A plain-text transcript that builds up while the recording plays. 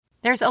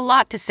There's a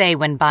lot to say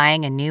when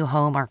buying a new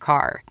home or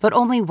car, but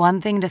only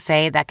one thing to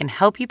say that can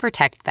help you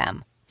protect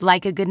them.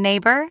 Like a good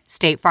neighbor,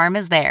 State Farm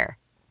is there.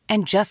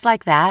 And just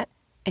like that,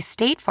 a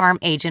State Farm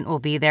agent will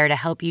be there to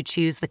help you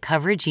choose the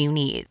coverage you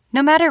need,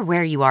 no matter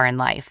where you are in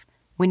life.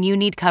 When you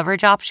need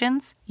coverage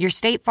options, your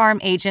State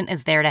Farm agent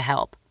is there to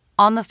help,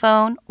 on the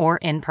phone or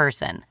in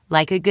person.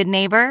 Like a good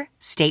neighbor,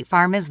 State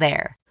Farm is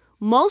there.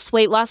 Most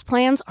weight loss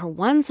plans are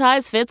one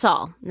size fits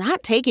all,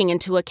 not taking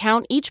into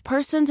account each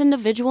person's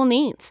individual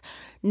needs.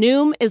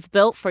 Noom is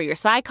built for your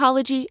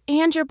psychology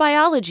and your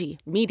biology,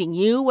 meeting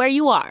you where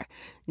you are.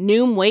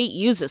 Noom Weight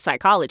uses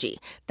psychology.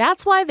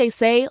 That's why they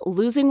say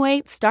losing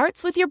weight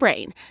starts with your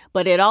brain,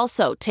 but it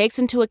also takes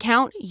into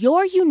account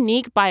your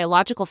unique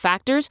biological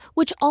factors,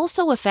 which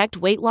also affect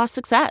weight loss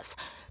success.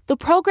 The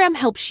program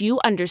helps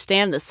you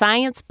understand the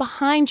science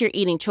behind your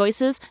eating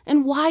choices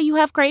and why you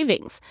have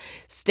cravings.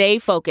 Stay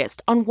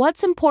focused on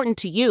what's important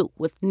to you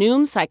with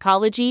Noom's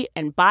psychology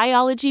and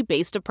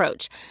biology-based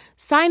approach.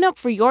 Sign up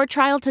for your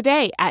trial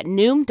today at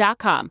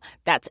Noom.com.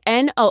 That's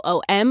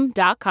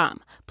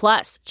Noom.com.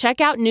 Plus,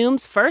 check out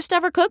Noom's first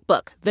ever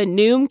cookbook, The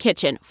Noom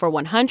Kitchen, for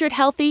 100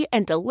 healthy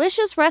and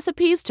delicious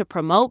recipes to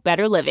promote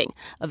better living.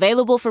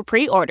 Available for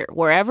pre-order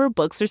wherever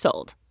books are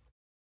sold.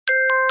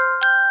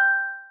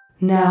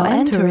 Now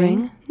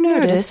entering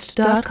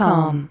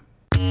Nerdist.com.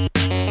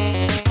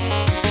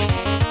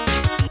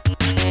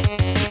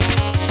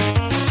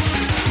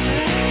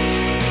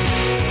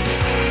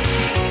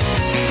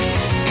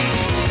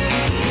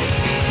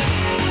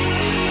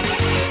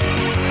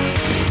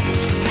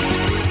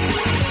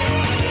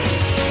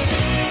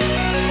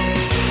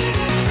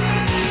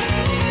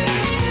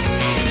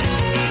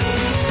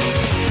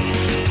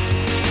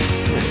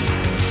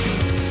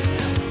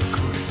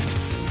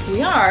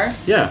 We are?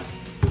 Yeah.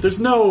 There's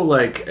no,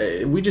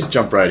 we just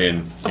jump right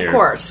in here. Of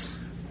course.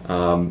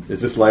 Is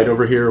this light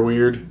over here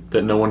weird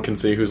that no one can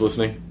see who's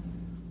listening?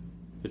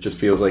 It just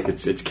feels like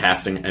it's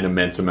casting an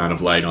immense amount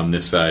of light on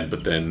this side,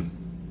 but then...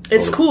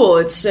 It's cool.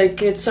 It's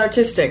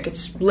artistic.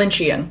 It's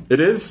Lynchian. It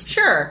is?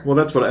 Sure. Well,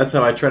 that's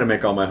how I try to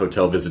make all my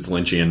hotel visits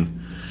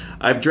Lynchian.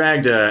 I've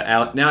dragged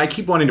out... Now, I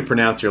keep wanting to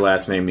pronounce your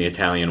last name the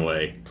Italian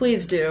way.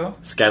 Please do.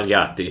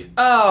 Scagliati.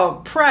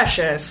 Oh,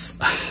 precious.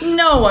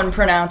 No one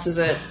pronounces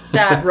it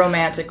that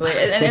romantically.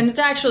 And it's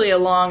actually a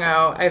long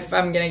O, if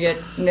I'm going to get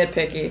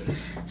nitpicky.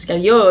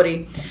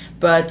 Scagliori.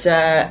 But,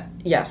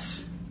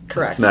 yes,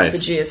 correct. That's nice. The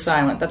G is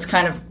silent. That's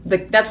kind of...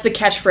 that's the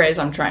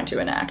catchphrase I'm trying to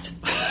enact.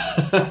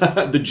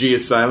 The G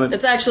is silent?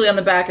 It's actually on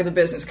the back of the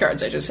business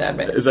cards I just had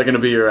made. Is that going to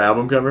be your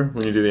album cover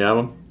when you do the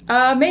album?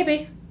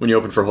 Maybe. When you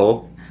open for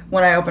Hole?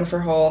 When I open for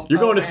Hole.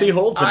 You're going to see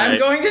Hole tonight. I'm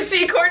going to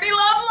see Courtney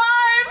Love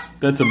live!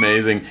 That's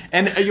amazing.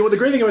 And the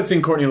great thing about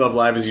seeing Courtney Love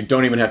live is you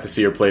don't even have to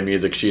see her play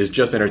music. She is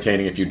just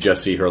entertaining if you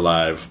just see her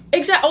live.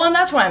 Exactly. Well, and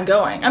that's why I'm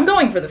going. I'm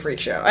going for the freak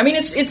show. I mean,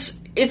 it's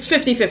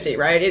 50-50,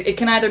 right? It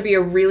can either be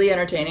a really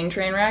entertaining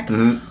train wreck,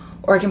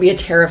 or it can be a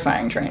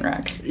terrifying train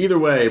wreck. Either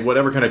way,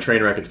 whatever kind of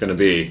train wreck it's going to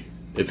be,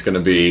 it's going to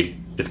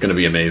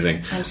be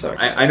amazing. I'm so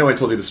excited. I know I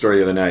told you the story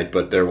the other night,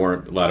 but there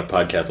weren't a lot of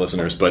podcast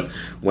listeners. But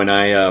when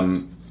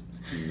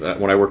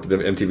I worked at the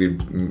MTV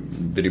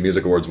Video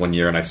Music Awards one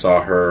year and I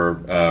saw her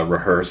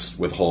rehearse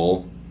with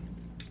Hole,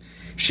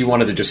 she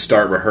wanted to just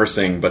start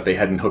rehearsing, but they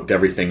hadn't hooked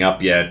everything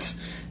up yet.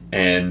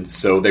 And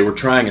so they were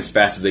trying as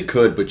fast as they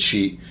could, but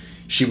she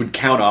would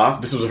count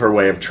off. This was her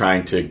way of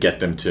trying to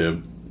get them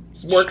to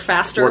work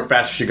faster.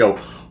 She'd go,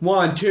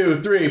 1,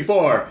 2, 3,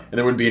 4, and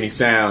there wouldn't be any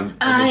sound.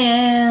 I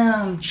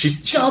am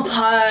so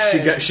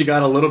pumped. She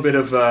got a little bit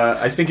of,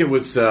 I think it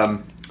was...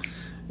 and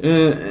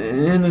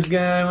the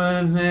sky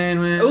was made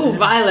with... Ooh,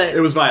 Violet. It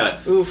was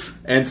Violet. Oof.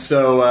 And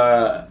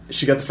so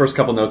she got the first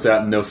couple notes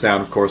out and no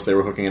sound, of course. They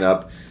were hooking it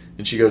up.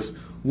 And she goes,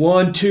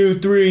 1, 2,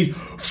 3,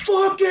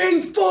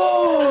 fucking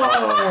 4!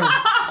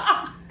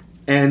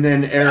 And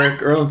then Eric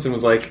Erlandson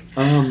was like,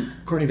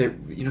 Courtney,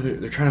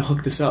 they're trying to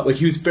hook this up. Like,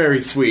 he was very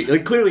sweet.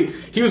 Like, clearly,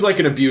 he was like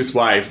an abuse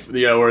wife,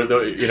 or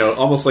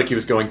almost like he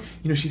was going,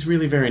 she's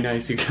really very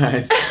nice, you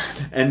guys.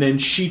 And then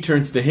she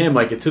turns to him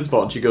like it's his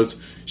fault, and she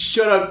goes,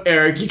 shut up,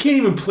 Eric, you can't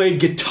even play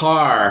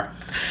guitar.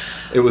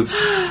 It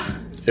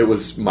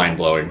was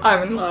mind-blowing.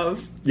 I'm in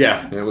love.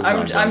 Yeah, it was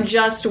mind-blowing. I'm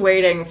just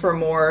waiting for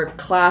more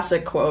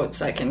classic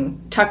quotes I can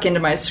tuck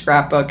into my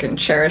scrapbook and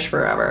cherish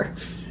forever.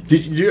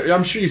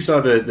 I'm sure you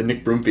saw the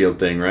Nick Broomfield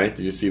thing, right?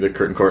 Did you see the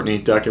Kurt and Courtney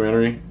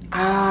documentary?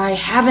 I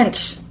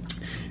haven't.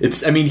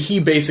 He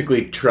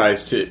basically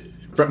tries to...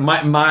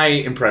 My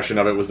impression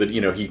of it was that,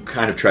 he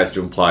kind of tries to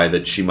imply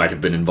that she might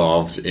have been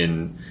involved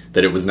in...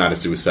 That it was not a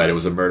suicide, it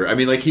was a murder. I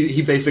mean, like,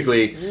 he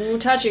basically... Ooh,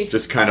 touchy.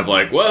 Just kind of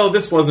like, well,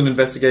 this wasn't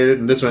investigated,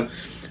 and this one...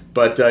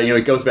 But,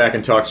 he goes back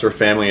and talks to her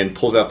family and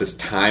pulls out this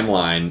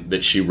timeline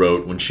that she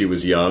wrote when she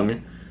was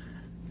young.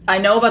 I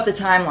know about the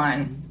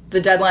timeline. The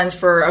deadlines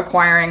for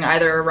acquiring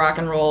either a rock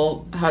and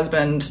roll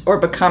husband or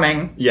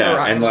becoming a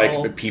rock and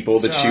roll the people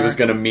that she was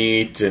going to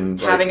meet, and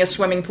having a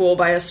swimming pool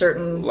by a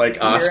certain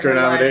Oscar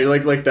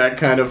nominated, like that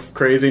kind of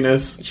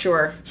craziness.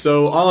 Sure.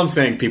 So all I'm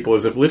saying, people,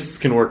 is if lists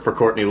can work for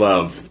Courtney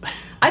Love,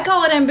 I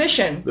call it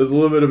ambition. There's a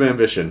little bit of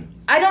ambition.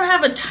 I don't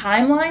have a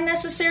timeline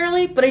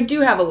necessarily, but I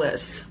do have a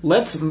list.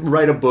 Let's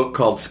write a book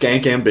called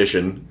Skank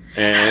Ambition,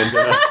 and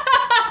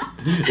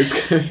it's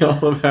going to be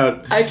all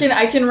about... I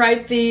can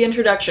write the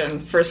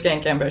introduction for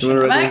Skank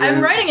Ambition.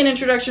 I'm writing an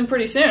introduction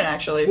pretty soon,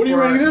 actually. What are you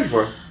writing it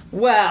for?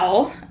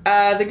 Well,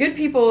 the good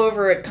people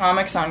over at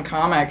Comics on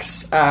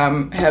Comics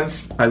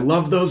have... I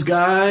love those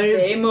guys.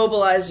 They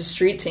mobilized a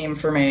street team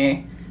for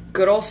me.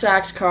 Good old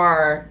Sax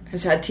Carr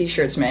has had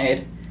t-shirts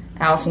made.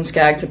 Allison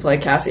Skagg to play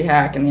Cassie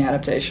Hack in the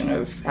adaptation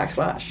of Hack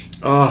Slash.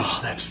 Oh,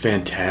 that's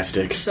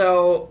fantastic.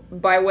 So,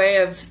 by way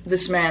of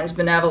this man's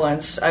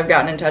benevolence, I've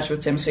gotten in touch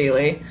with Tim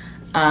Seeley.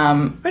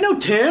 I know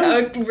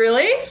Tim.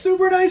 Really?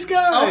 Super nice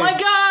guy. Oh my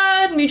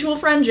god! Mutual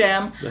friend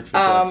jam. That's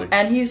fantastic.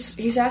 And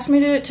he's asked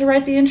me to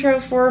write the intro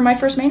for my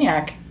first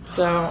Maniac.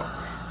 So,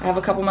 I have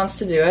a couple months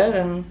to do it,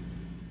 and...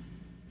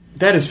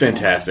 That is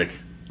fantastic.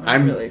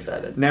 I'm really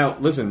excited. Now,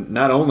 listen,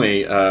 not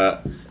only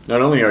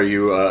are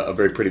you a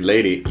very pretty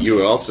lady,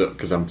 you are also,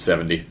 because I'm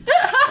 70,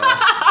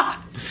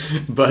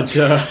 but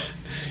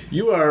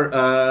you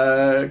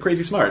are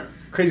crazy smart.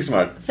 Crazy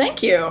smart.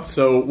 Thank you.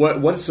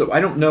 So so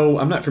I don't know.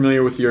 I'm not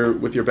familiar with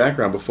your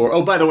background before.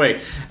 Oh, by the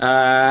way,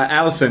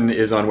 Allison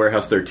is on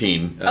Warehouse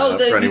 13. For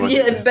anyone.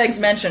 Yeah, it begs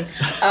mention.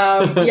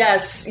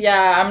 Yes,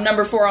 yeah, I'm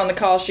number 4 on the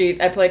call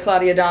sheet. I play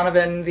Claudia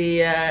Donovan,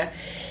 the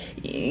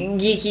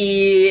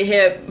geeky,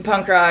 hip,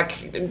 punk rock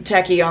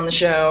techie on the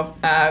show,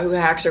 who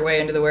hacks her way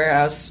into the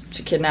warehouse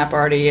to kidnap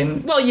Artie.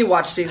 And, well, you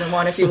watched season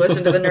 1 if you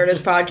listened to the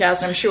Nerdist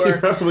podcast, I'm sure. You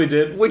probably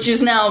did. Which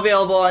is now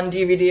available on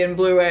DVD and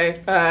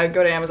Blu-ray.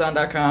 Go to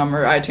Amazon.com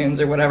or iTunes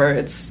or whatever.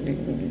 It's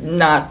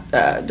not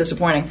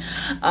disappointing.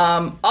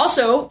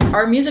 Also,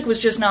 our music was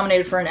just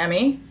nominated for an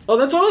Emmy. Oh,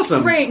 that's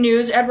awesome. Great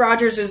news. Ed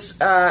Rogers is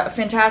a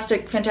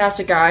fantastic,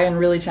 fantastic guy and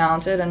really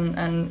talented,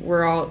 and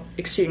we're all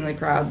exceedingly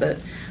proud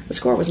that the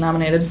score was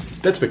nominated.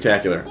 That's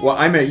spectacular. Well,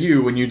 I met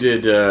you when you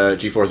did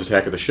G-Force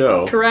Attack of the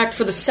Show. Correct,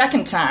 for the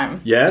second time.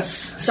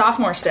 Yes.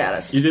 Sophomore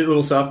status. You did a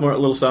little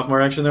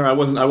sophomore action there. I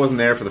wasn't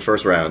there for the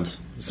first round.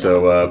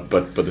 So,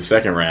 but the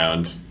second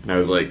round, I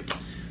was like,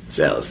 this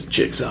Allison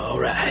chick's all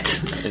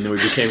right. And then we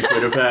became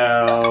Twitter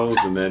pals,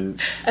 and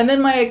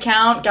then my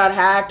account got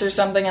hacked or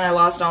something, and I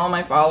lost all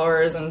my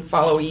followers and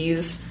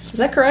followees. Is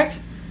that correct?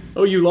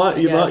 Oh, your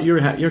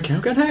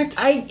account got hacked?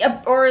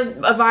 Or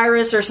a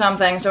virus or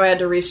something, so I had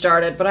to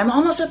restart it. But I'm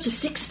almost up to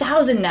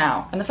 6,000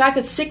 now. And the fact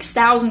that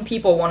 6,000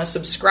 people want to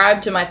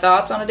subscribe to my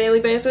thoughts on a daily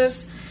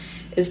basis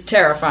is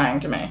terrifying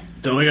to me.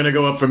 It's only going to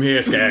go up from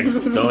here, Skag.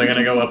 It's only going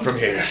to go up from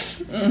here.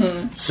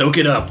 Mm-hmm. Soak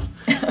it up.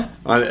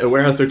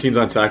 Warehouse 13's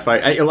on Sci-Fi.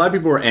 A lot of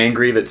people were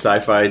angry that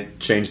Sci-Fi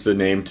changed the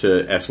name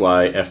to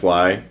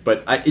SYFY,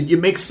 but it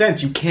makes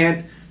sense. You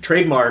can't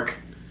trademark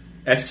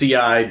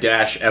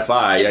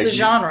SCI-FI. It's a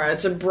genre.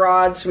 It's a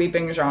broad,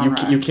 sweeping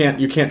genre. You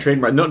can't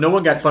trademark. No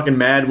one got fucking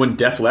mad when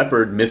Def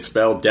Leppard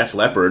misspelled Def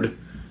Leppard.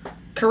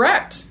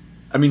 Correct.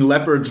 I mean,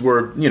 leopards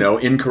were,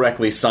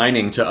 incorrectly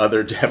signing to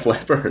other Def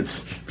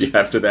Leppards.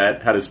 After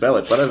that, how to spell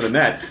it. But other than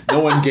that, no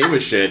one gave a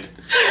shit.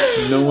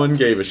 No one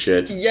gave a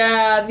shit.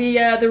 Yeah,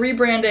 the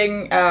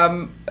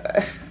rebranding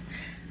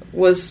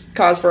was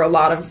cause for a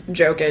lot of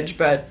jokage,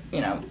 but,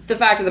 the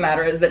fact of the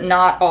matter is that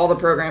not all the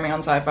programming on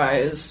Sci-Fi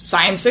is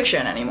science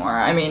fiction anymore.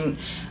 I mean,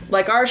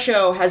 like, our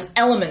show has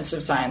elements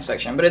of science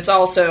fiction, but it's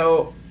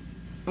also,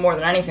 more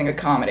than anything, a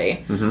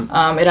comedy.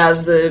 Mm-hmm. It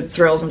has the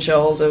thrills and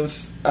chills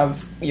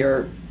of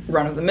your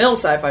run-of-the-mill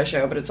sci-fi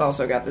show, but it's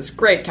also got this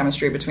great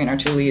chemistry between our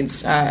two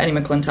leads, Eddie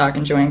McClintock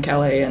and Joanne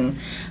Kelly, and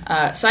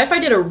Sci-Fi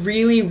did a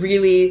really,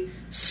 really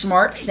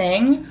smart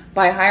thing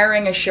by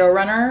hiring a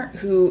showrunner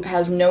who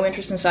has no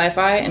interest in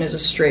sci-fi and is a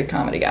straight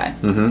comedy guy.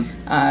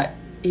 Mm-hmm.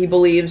 He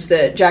believes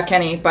that Jack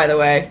Kenny, by the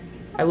way,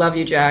 I love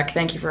you, Jack.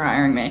 Thank you for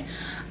hiring me.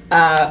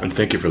 And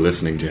thank you for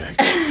listening, Jack.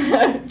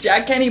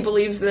 Jack Kenny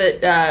believes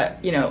that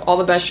all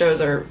the best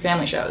shows are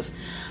family shows,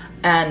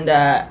 and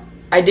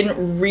I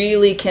didn't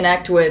really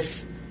connect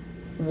with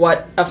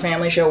what a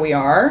family show we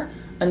are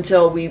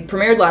until we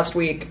premiered last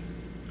week,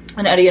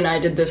 and Eddie and I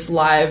did this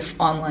live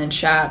online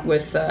chat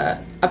with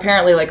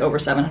apparently like over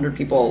 700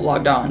 people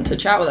logged on to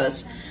chat with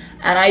us.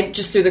 And I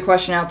just threw the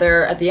question out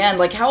there at the end,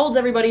 like, how old's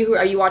everybody? Who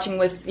are you watching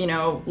with,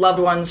 loved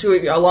ones? Who are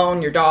you,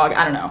 alone, your dog?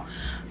 I don't know.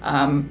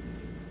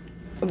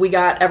 We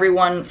got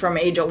everyone from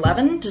age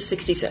 11 to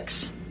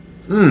 66.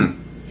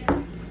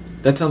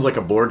 That sounds like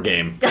a board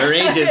game. Their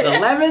age is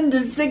 11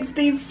 to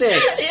 66.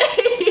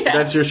 Yes.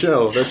 That's your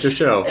show.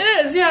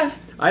 It is, yeah.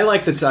 I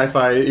like that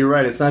Sci-Fi. You're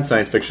right. It's not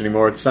science fiction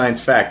anymore. It's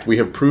science fact. We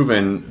have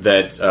proven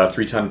that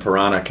 3-ton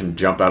piranha can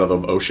jump out of the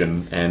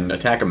ocean and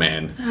attack a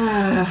man.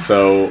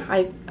 So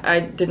I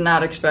did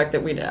not expect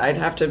that I'd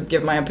have to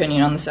give my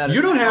opinion on the set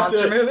of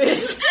monster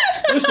movies.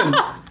 Listen,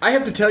 I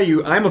have to tell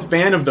you, I'm a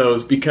fan of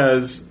those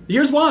because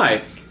here's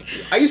why.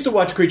 I used to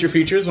watch creature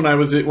features when I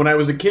was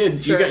a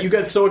kid. Sure. You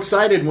got so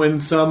excited when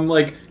some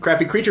like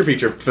crappy creature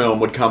feature film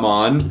would come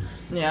on.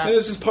 Yeah, and it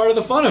was just part of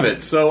the fun of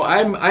it. So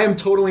I am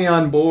totally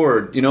on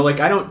board.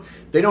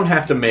 They don't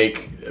have to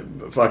make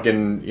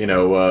fucking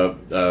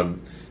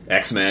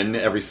X-Men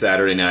every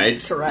Saturday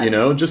night. Correct. You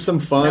know, just some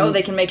fun. No,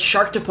 they can make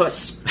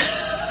Sharktopus.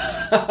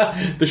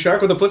 The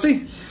shark with a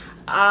pussy?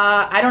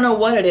 I don't know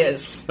what it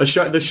is. The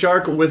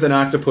shark with an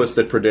octopus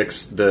that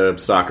predicts the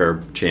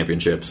soccer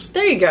championships.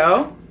 There you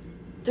go.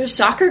 There's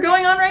soccer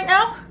going on right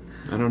now?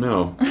 I don't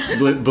know.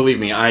 Believe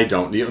me, I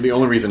don't. The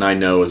only reason I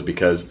know is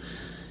because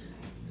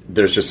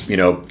there's just,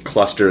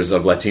 clusters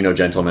of Latino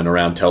gentlemen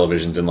around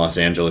televisions in Los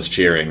Angeles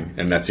cheering,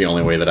 and that's the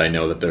only way that I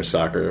know that there's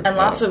soccer. And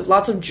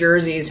lots of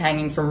jerseys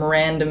hanging from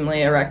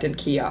randomly erected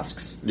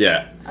kiosks.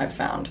 Yeah. I've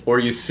found. Or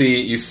you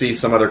see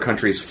some other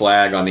country's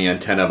flag on the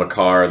antenna of a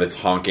car that's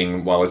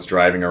honking while it's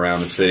driving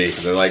around the city.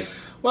 They're like,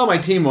 well, my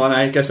team won.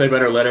 I guess I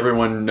better let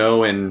everyone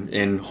know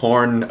in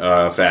horn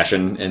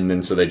fashion, and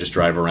then so they just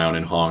drive around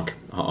and honk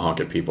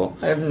at people.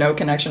 I have no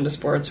connection to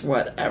sports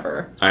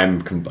whatever.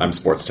 I'm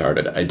sports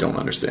tarded. I don't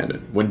understand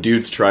it. When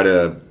dudes try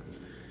to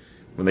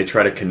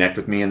connect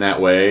with me in that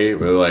way,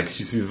 they're like,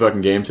 "You see the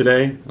fucking game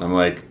today?" I'm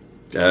like,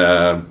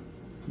 No,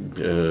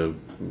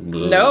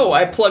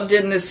 I plugged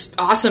in this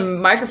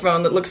awesome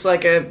microphone that looks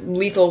like a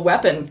lethal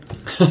weapon.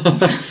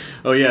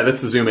 Oh yeah, that's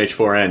the Zoom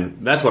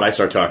H4n. That's what I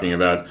start talking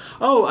about.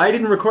 Oh, I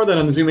didn't record that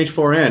on the Zoom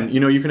H4n.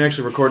 You can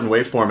actually record in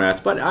WAV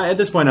formats, but at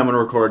this point I'm going to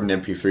record in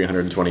MP3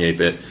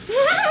 128-bit.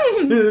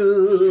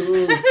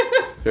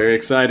 Very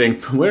exciting.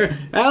 Where?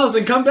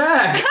 Allison, come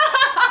back!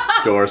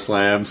 Door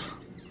slams.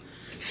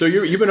 So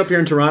you've been up here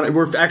in Toronto.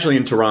 We're actually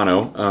in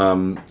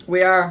Toronto.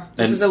 We are.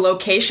 This is a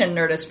location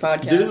Nerdist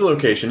podcast. It is a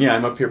location, yeah.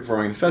 I'm up here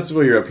performing at the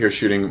festival. You're up here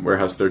shooting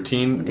Warehouse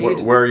 13.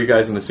 Where are you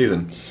guys in the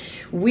season?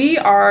 We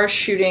are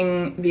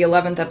shooting the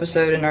 11th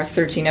episode in our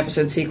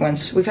 13-episode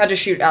sequence. We've had to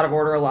shoot out of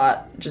order a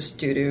lot just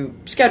due to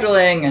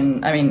scheduling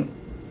and,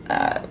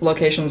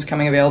 locations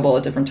coming available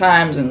at different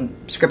times and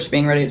scripts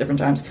being ready at different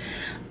times.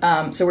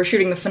 So we're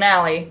shooting the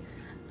finale,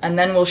 and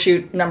then we'll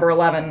shoot number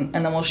 11,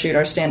 and then we'll shoot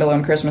our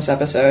standalone Christmas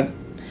episode.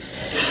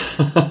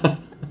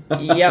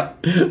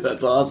 Yep.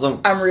 That's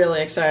awesome. I'm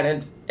really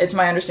excited. It's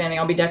my understanding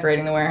I'll be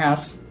decorating the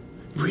warehouse.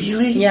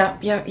 Really? Yeah,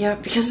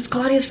 because it's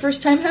Claudia's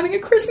first time having a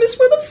Christmas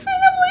with a family.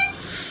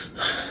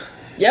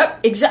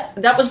 Yep,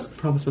 that was...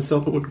 Promised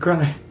myself I wouldn't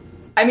cry.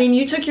 I mean,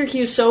 you took your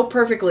cue so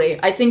perfectly.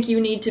 I think you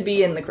need to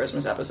be in the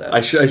Christmas episode.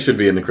 I should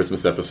be in the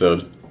Christmas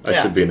episode.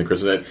 I should be in the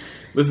Christmas...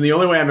 Listen, the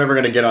only way I'm ever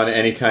going to get on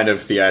any kind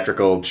of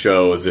theatrical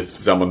show is if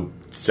someone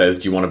says,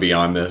 do you want to be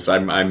on this?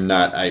 I'm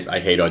not...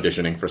 I hate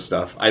auditioning for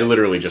stuff. I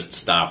literally just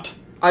stopped.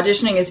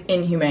 Auditioning is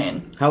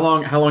inhumane. How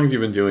long have you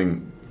been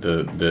doing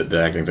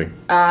the acting thing?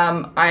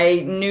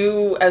 I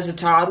knew as a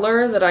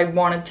toddler that I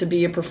wanted to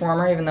be a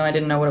performer, even though I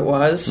didn't know what it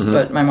was. Mm-hmm.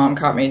 But my mom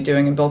caught me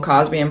doing a Bill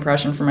Cosby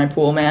impression for my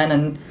pool man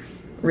and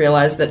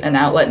realized that an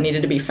outlet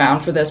needed to be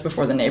found for this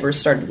before the neighbors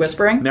started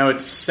whispering. Now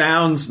it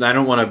sounds... I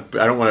don't want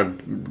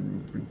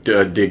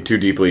to dig too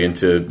deeply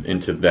into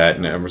that,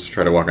 and I'm just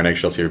trying to walk on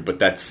eggshells here, but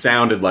that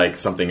sounded like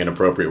something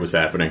inappropriate was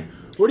happening.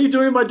 What are you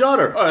doing with my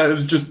daughter? Oh, it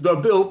was just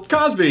Bill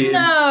Cosby.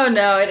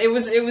 No, it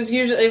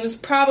was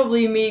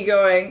probably me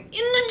going, in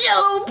the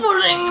Jello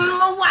pudding,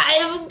 my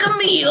wife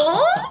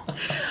Camille.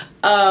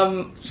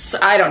 So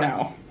I don't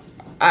know.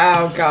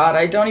 Oh God,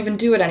 I don't even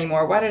do it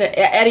anymore. Why did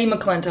Eddie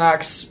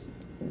McClintock's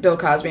Bill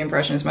Cosby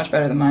impression is much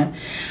better than mine,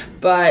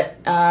 but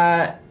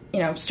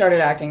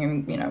started acting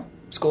in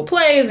school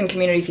plays and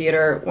community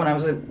theater when I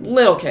was a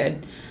little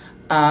kid,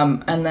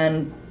 and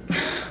then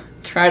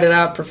tried it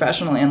out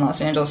professionally in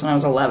Los Angeles when I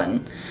was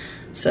 11.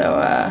 So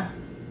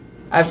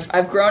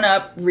I've grown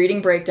up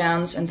reading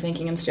breakdowns and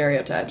thinking in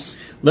stereotypes.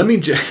 Let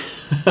me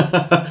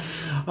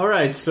All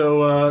right,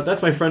 so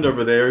that's my friend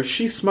over there.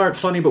 She's smart,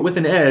 funny, but with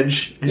an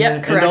edge.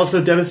 Yep, correct. And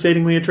also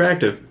devastatingly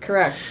attractive.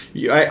 Correct.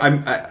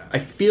 I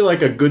feel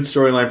like a good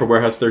storyline for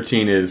Warehouse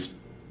 13 is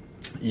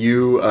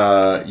you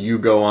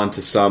go on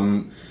to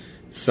some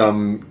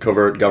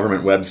covert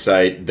government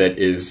website that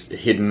is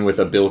hidden with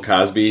a Bill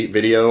Cosby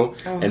video,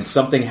 and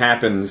something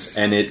happens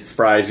and it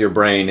fries your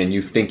brain and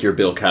you think you're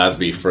Bill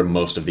Cosby for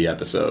most of the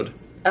episode.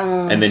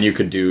 And then you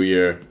could do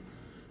your...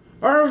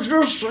 I was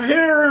just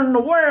here in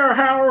the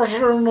warehouse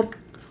and the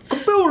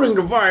building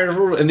device,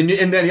 and then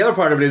the other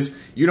part of it is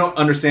you don't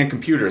understand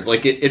computers,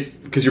 like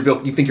it because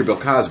you think you're Bill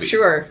Cosby,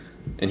 sure,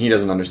 and he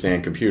doesn't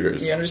understand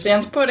computers. He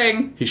understands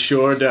pudding. He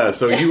sure does.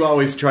 So you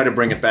always try to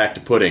bring it back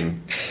to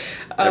pudding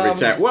every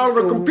time. Well,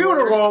 the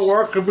computer won't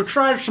work. Have we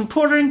tried some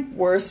pudding?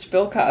 Worst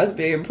Bill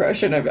Cosby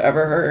impression I've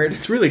ever heard.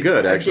 It's really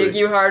good, actually. I dig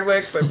you,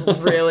 Hardwick,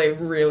 but really,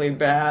 really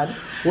bad.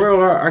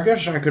 Well, I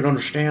guess I could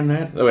understand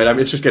that. Oh, wait,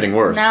 it's just getting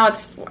worse. Now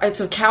it's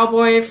a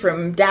cowboy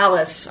from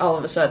Dallas all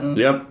of a sudden.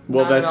 Yep.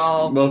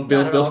 Well,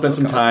 Bill spent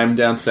some time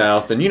down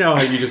south, and you know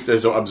how you just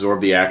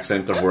absorb the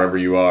accent of wherever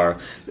you are.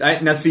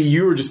 Now, see,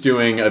 you were just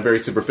doing a very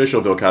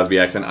superficial Bill Cosby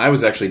accent. I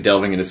was actually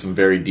delving into some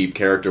very deep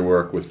character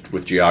work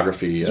with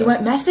geography. You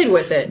went method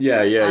with it.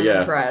 Yeah. I'm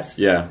impressed.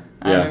 Yeah.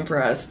 I'm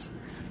impressed.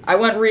 I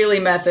went really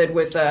method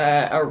with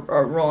a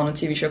role in a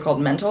TV show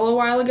called Mental a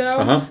while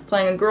ago,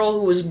 playing a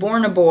girl who was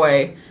born a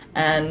boy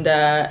and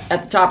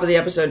at the top of the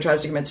episode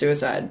tries to commit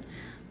suicide.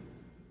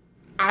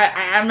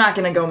 I'm not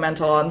going to go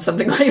mental on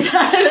something like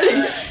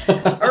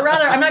that. Or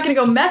rather, I'm not going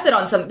to go method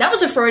on something. That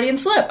was a Freudian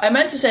slip. I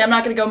meant to say I'm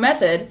not going to go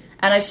method,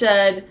 and I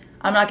said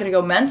I'm not going to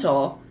go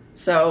mental.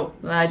 So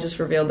I just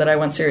revealed that I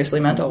went seriously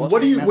mental.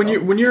 What do you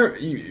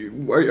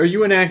are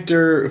you an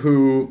actor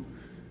who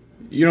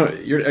are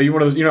you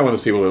one of those, you're not one of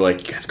those people who are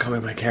like, you have to call me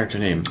my character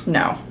name?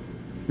 No.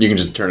 You can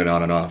just turn it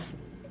on and off.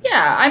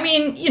 Yeah, I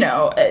mean,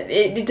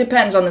 it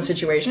depends on the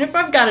situation. If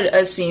I've got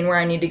a scene where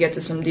I need to get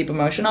to some deep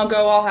emotion,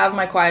 I'll have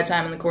my quiet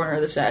time in the corner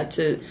of the set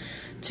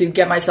to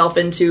get myself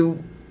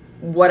into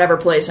whatever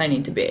place I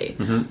need to be.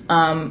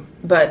 Mm-hmm.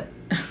 But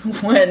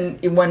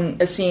when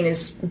a scene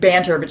is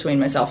banter between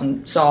myself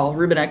and Saul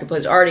Rubinek, who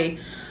plays Artie,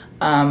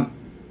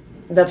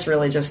 that's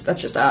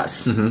just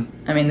us.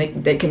 Mm-hmm. I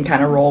mean, they can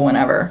kind of roll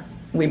whenever.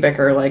 We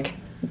bicker like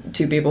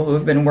two people who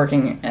have been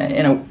working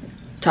in a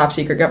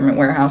top-secret government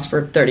warehouse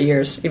for 30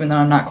 years, even though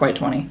I'm not quite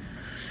 20.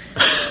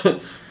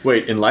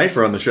 Wait, in life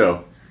or on the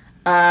show?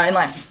 In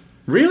life.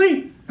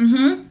 Really?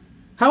 Mm-hmm.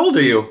 How old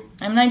are you?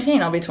 I'm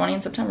 19. I'll be 20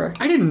 in September.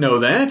 I didn't know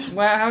that.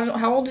 Well,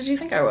 how old did you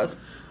think I was?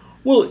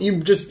 Well,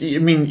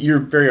 you're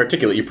very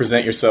articulate. You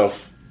present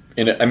yourself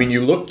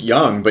you look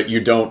young, but you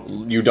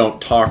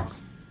don't talk,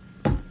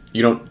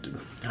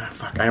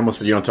 fuck, I almost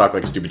said you don't talk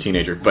like a stupid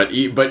teenager, but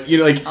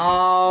you're like...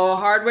 Oh,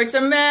 Hardwick's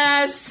a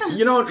mess! But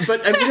you know what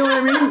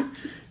I mean?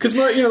 Because,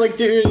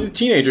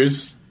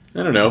 teenagers,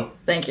 I don't know.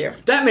 Thank you.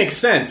 That makes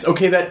sense.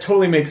 Okay, that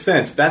totally makes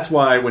sense. That's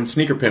why when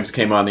Sneaker Pimps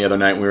came on the other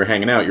night when we were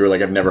hanging out, you were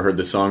like, I've never heard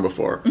this song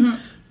before. Mm-hmm.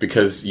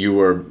 Because you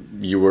were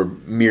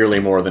merely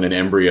more than an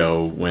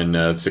embryo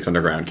when Six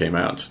Underground came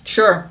out.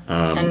 Sure.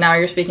 And now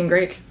you're speaking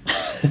Greek.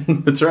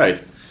 That's right.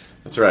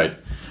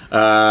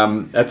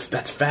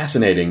 That's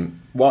fascinating.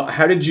 Well,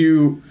 how did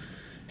you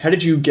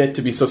get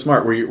to be so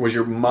smart? Were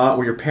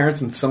your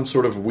parents in some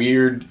sort of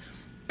weird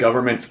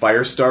government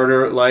fire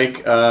starter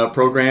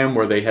program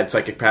where they had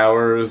psychic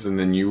powers and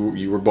then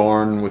you were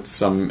born with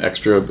some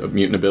extra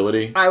mutant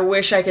ability? I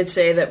wish I could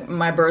say that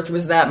my birth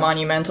was that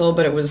monumental,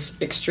 but it was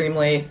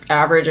extremely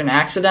average and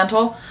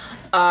accidental.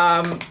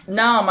 No,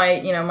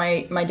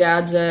 my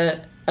dad's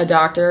a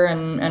doctor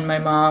and my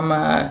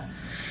mom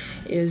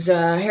is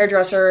a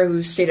hairdresser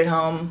who stayed at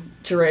home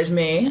to raise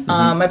me.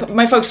 Mm-hmm.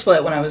 My folks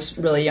split when I was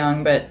really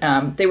young, but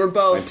they were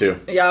both... Mine too.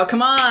 Yeah,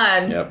 come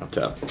on! Yep, up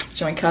top.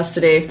 Joint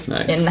custody. It's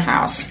nice. In the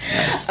house.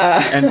 It's nice.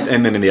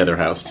 And then in the other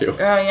house, too.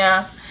 Oh,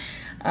 yeah.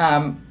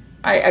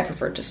 I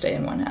preferred to stay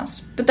in one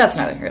house, but that's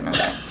neither here nor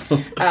there.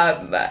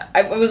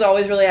 I was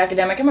always really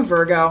academic. I'm a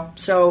Virgo,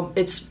 so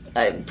it's...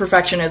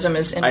 perfectionism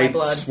is in my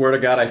blood. I swear to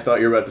God, I thought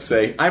you were about to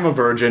say, I'm a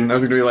virgin. I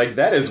was going to be like,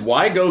 that is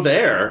why go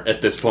there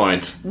at this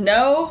point.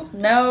 No,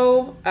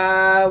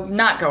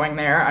 not going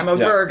there. I'm a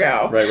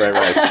Virgo. Right.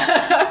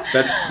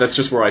 That's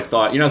just where I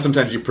thought.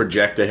 Sometimes you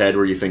project ahead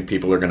where you think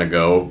people are going to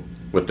go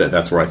with that.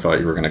 That's where I thought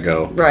you were going to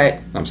go. Right.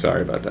 I'm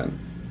sorry about that.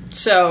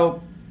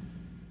 So,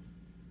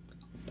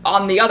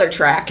 on the other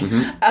track...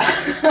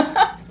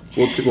 Mm-hmm.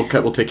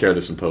 We'll take care of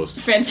this in post.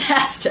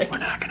 Fantastic. We're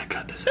not going to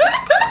cut this in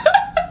post.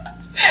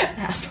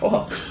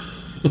 Asshole.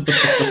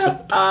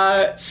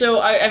 So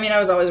I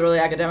was always really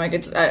academic.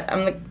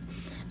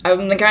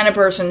 I'm the kind of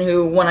person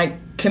who, when I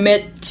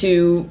commit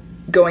to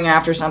going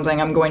after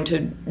something, I'm going to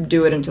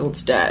do it until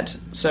it's dead.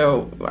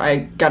 So I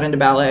got into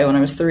ballet when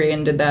I was 3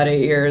 and did that 8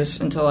 years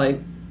until I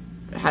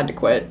had to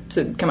quit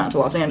to come out to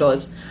Los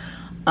Angeles.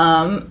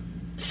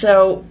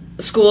 So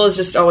school has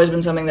just always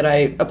been something that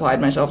I applied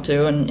myself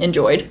to and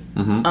enjoyed.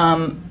 Mm-hmm.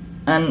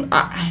 And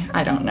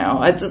I don't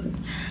know.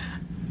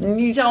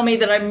 You tell me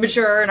that I'm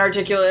mature and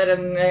articulate,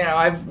 and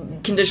I've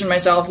conditioned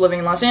myself living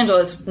in Los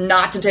Angeles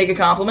not to take a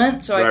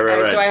compliment. So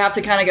so I have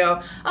to kind of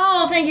go,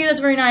 oh, thank you,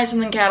 that's very nice,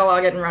 and then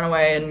catalog it and run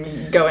away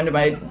and go into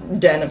my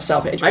den of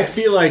self-hatred. I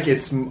feel like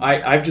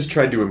I've just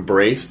tried to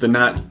embrace the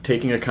not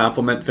taking a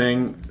compliment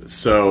thing.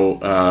 So,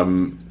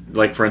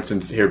 for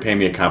instance, here, pay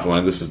me a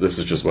compliment. This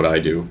is just what I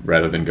do,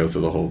 rather than go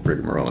through the whole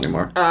rigmarole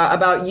anymore.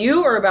 About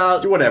you or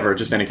about whatever,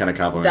 just any kind of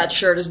compliment. That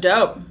shirt is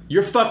dope.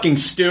 You're fucking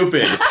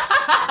stupid.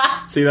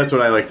 See, that's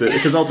what I like to...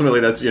 Because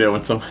ultimately that's,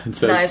 when someone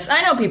says... Nice.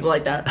 I know people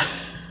like that.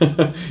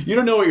 You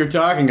don't know what you're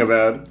talking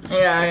about.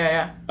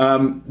 Yeah.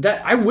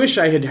 I wish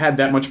I had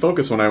that much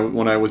focus when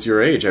I was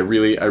your age. I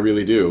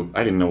really do.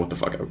 I didn't know what the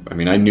fuck... I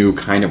knew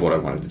kind of what I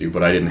wanted to do,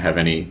 but I didn't have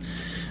any...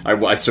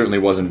 I certainly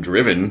wasn't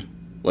driven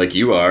like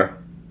you are.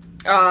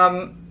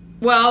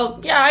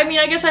 Well, yeah,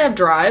 I guess I have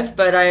drive,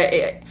 but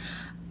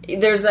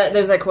there's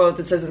that quote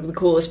that says that the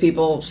coolest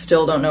people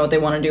still don't know what they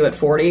want to do at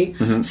 40.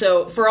 Mm-hmm.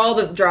 So for all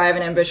the drive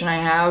and ambition I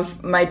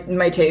have,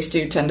 my tastes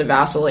do tend to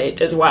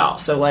vacillate as well.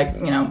 So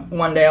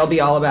one day I'll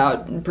be all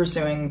about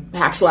pursuing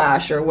hack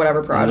slash or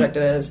whatever project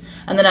it is,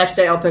 and the next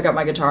day I'll pick up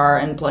my guitar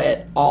and play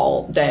it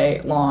all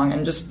day long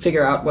and just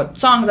figure out what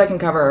songs I can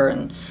cover,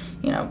 and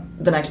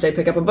the next day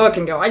pick up a book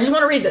and go, I just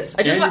want to read this.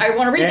 I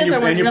want to read this. I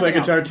want to do nothing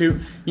else. And you play guitar too.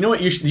 You know what?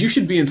 You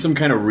should be in some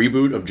kind of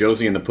reboot of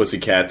Josie and the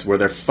Pussycats where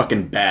they're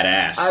fucking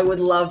badass. I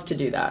would love to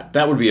do that.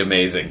 That would be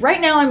amazing.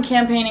 Right now I'm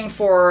campaigning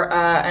for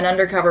an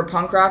undercover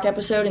punk rock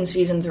episode in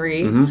season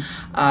 3.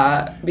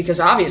 Mm-hmm. Because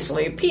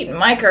obviously Pete and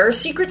Mike are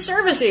Secret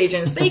Service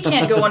agents. They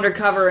can't go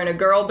undercover in a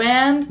girl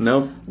band.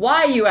 Nope.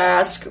 Why, you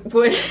ask?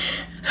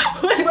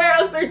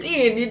 Warehouse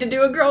 13 need to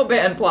do a girl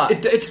band plot.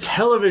 It's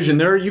television.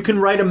 You can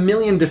write a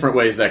million different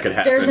ways that could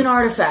happen. There's an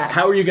artifact.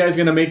 How are you guys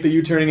going to make the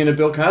You Turning Into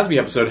Bill Cosby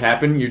episode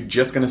happen? You're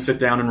just going to sit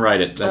down and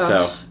write it. That's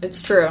how.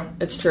 It's true.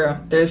 It's true.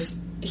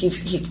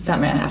 That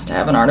man has to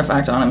have an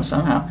artifact on him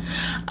somehow.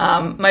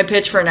 My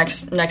pitch for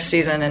next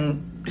season,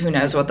 and who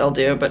knows what they'll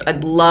do, but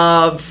I'd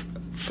love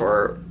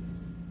for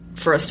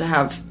us to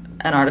have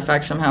an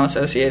artifact somehow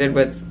associated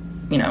with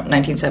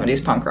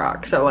 1970s punk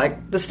rock. So,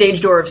 like, the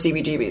stage door of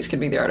CBGB's could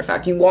be the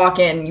artifact. You walk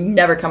in, you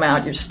never come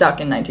out, you're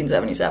stuck in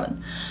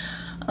 1977.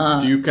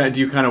 Do you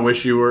kind of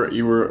wish you were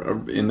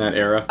in that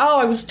era? Oh,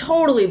 I was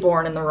totally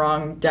born in the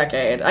wrong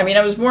decade. I mean,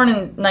 I was born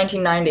in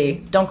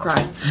 1990. Don't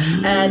cry.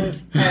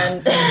 And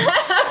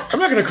I'm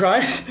not gonna cry.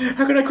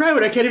 How can I cry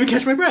when I can't even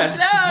catch my breath?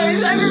 No,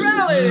 he's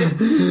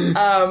hyperventilating.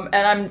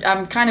 And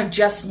I'm kind of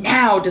just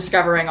now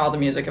discovering all the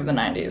music of the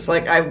 90s.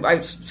 Like, I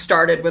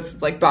started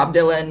with, like, Bob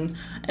Dylan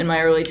in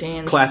my early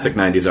teens. Classic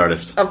 90s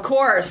artist. Of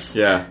course.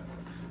 Yeah.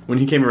 When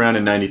he came around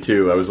in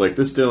 92, I was like,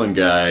 this Dylan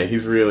guy,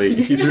 he's really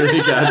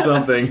got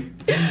something.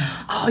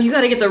 Oh, you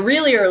gotta get the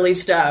really early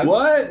stuff.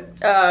 What?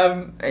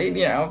 And Pink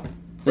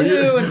Floyd.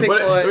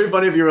 It would be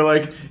funny if you were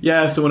like,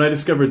 yeah, so when I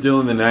discovered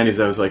Dylan in the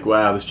 90s, I was like,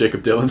 wow, this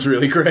Jacob Dylan's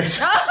really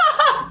great.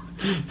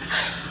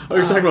 Oh,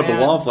 you're talking about the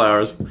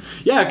Wallflowers.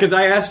 Yeah, because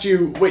I asked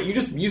you, wait,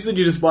 you said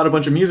you just bought a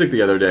bunch of music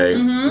the other day.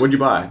 Mm-hmm. What'd you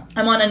buy?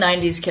 I'm on a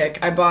 90s kick.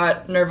 I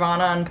bought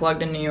Nirvana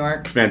Unplugged in New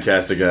York.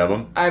 Fantastic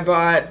album. I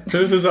bought...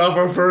 This is off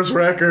our first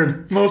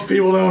record. Most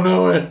people don't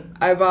know it.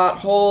 I bought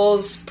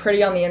Holes,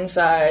 Pretty on the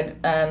Inside,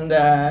 and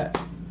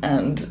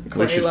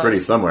well, she's pretty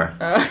somewhere.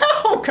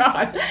 Oh,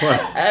 God.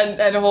 What?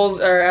 And Holes,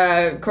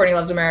 or Courtney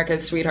Loves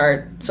America's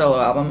Sweetheart solo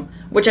album,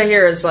 which I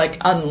hear is, like,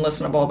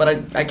 unlistenable,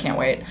 but I can't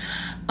wait.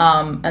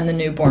 And the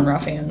new Born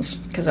Ruffians,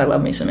 because I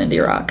love me some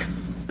indie rock.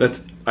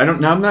 I'm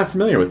not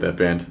familiar with that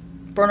band.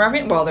 Born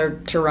Ruffians? Well, they're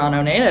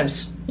Toronto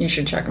natives. You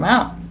should check them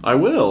out. I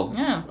will.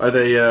 Yeah. Are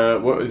they,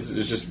 it's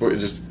just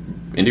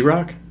indie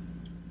rock?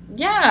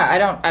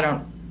 Yeah,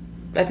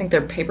 I think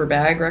they're Paper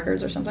Bag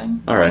Records or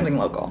something. All right. Something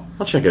local.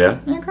 I'll check it out.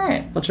 Yeah,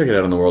 great. I'll check it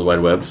out on the World Wide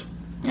Webs.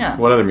 Yeah.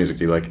 What other music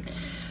do you like?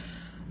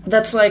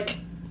 That's like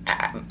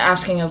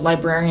asking a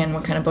librarian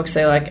what kind of books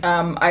they like.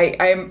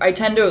 I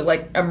tend to,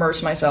 like,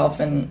 immerse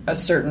myself in a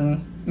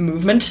certain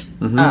movement.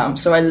 Mm-hmm.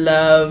 So I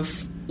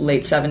love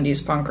late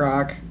 70s punk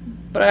rock,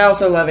 but I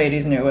also love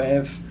 80s new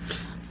wave.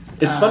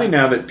 It's funny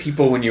now that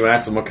people, when you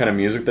ask them what kind of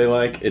music they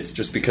like, it's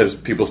just because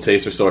people's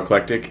tastes are so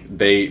eclectic,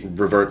 they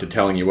revert to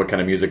telling you what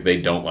kind of music they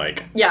don't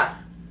like. Yeah.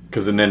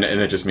 Because then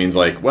it just means,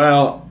 like,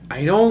 well,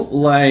 I don't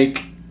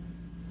like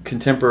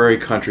contemporary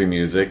country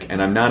music,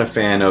 and I'm not a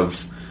fan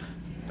of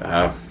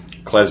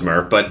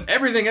klezmer, but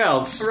everything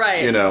else,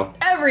 right?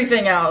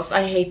 Everything else.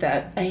 I hate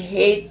that.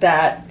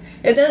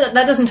 That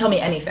doesn't tell me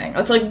anything.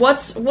 It's like,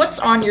 what's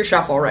on your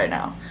shuffle right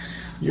now?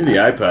 You're the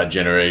iPod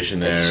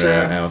generation there, it's true.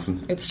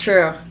 Allison. It's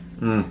true.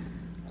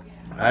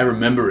 I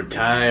remember a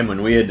time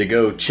when we had to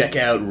go check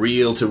out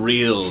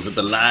reel-to-reels at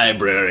the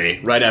library.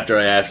 Right after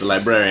I asked the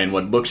librarian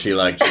what book she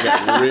liked, she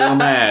got real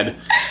mad.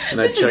 And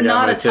this is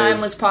not a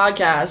timeless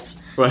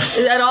podcast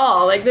at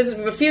all. Like, this,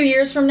 a few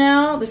years from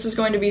now, this is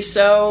going to be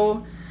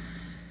so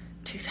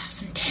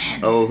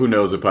 2010. Oh, who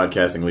knows if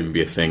podcasting will even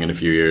be a thing in a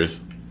few years.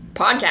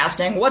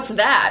 Podcasting? What's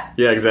that?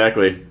 Yeah,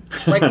 exactly.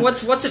 Like,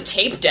 what's a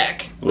tape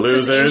deck? What's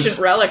Losers. This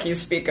ancient relic you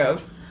speak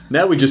of?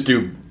 Now we just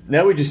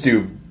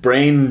do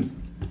brain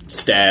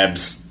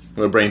stabs.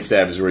 Well, a brain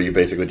stab is where you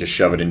basically just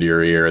shove it into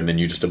your ear and then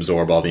you just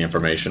absorb all the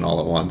information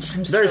all at once.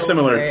 I'm very so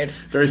similar. afraid.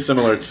 Very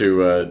similar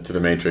to the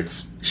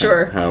Matrix.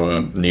 Sure. How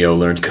Neo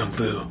learned kung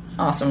fu.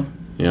 Awesome.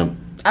 Yeah.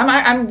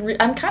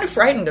 I'm kind of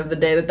frightened of the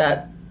day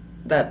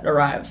that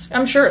arrives.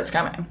 I'm sure it's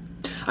coming.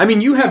 I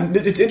mean,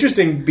 it's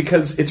interesting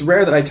because it's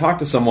rare that I talk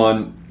to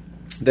someone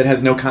that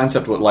has no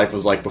concept of what life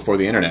was like before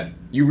the internet.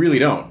 You really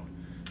don't.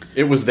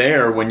 It was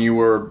there when you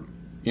were,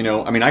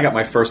 I mean, I got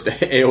my first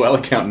AOL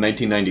account in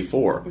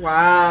 1994.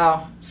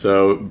 Wow.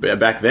 So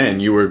back then,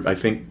 you were, I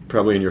think,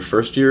 probably in your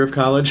first year of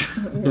college,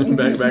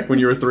 back when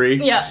you were 3.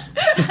 Yeah.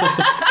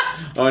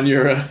 on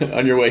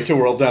your way to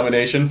world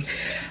domination.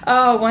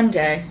 Oh, one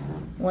day.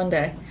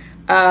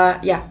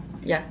 Yeah.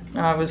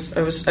 No, I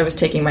was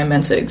taking my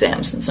Mensa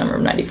exams in summer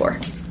of '94.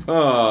 Oh,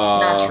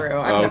 not true.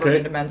 I've never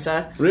been to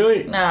Mensa.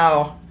 Really?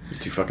 No. You're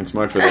too fucking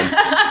smart for them.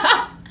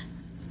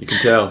 You can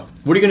tell.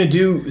 What are you gonna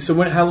do? So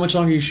how much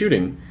longer are you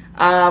shooting?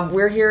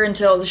 We're here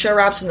until the show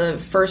wraps in the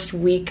first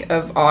week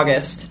of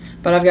August.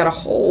 But I've got a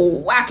whole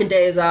whack of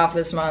days off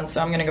this month, so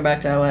I'm going to go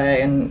back to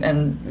LA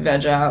and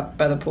veg out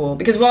by the pool.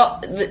 Because,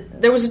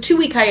 there was a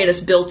 2-week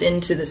hiatus built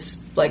into this,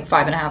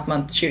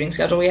 5.5-month shooting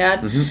schedule we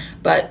had. Mm-hmm.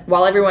 But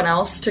while everyone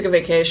else took a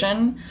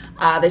vacation,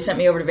 they sent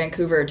me over to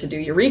Vancouver to do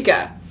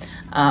Eureka.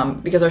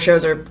 Because our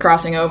shows are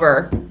crossing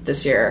over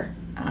this year.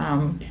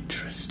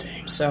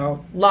 Interesting.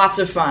 So, lots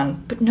of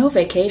fun. But no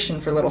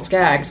vacation for little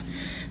skags.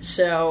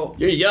 So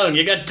you're young,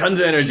 you got tons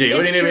of energy.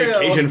 What do you need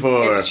vacation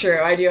for? It's true.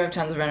 I do have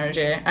tons of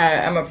energy.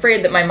 I'm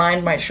afraid that my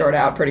mind might short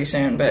out pretty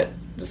soon, but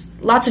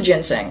Just lots of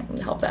ginseng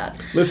would help that.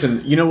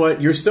 Listen, you know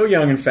what? You're so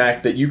young, in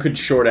fact, that you could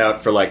short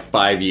out for like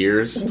 5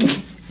 years.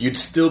 You'd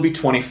still be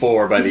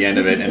 24 by the end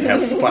of it and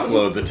have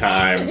fuckloads of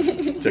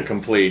time to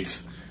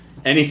complete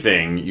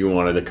anything you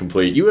wanted to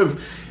complete. You have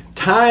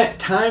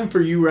time for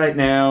you right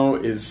now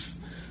is...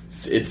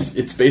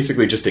 It's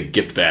basically just a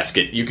gift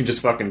basket. You can just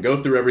fucking go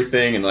through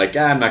everything and like,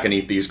 I'm not going to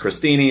eat these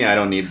crostini. I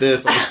don't need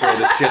this. I'll just throw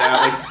this shit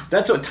out. Like,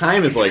 that's what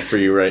time is like for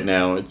you right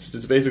now. It's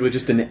basically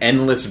just an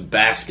endless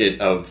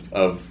basket of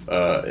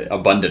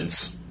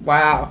abundance.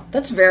 Wow,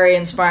 that's very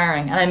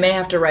inspiring, and I may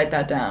have to write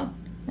that down.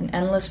 An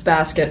endless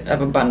basket of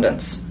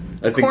abundance.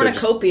 I think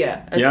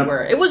Cornucopia, as it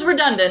were. It was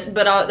redundant,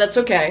 but that's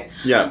okay.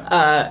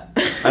 Yeah.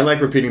 I like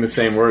repeating the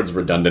same words,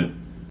 redundant.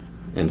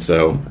 And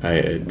so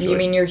You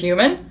mean you're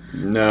human?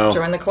 No.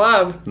 Join the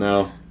club.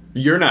 No.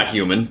 You're not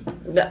human.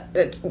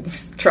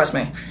 Trust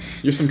me.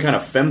 You're some kind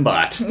of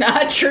fembot.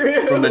 Not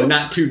true. From the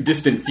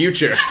not-too-distant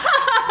future.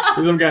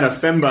 You're some kind of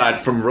fembot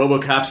from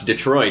RoboCop's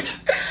Detroit.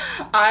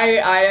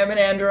 I am an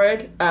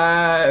android.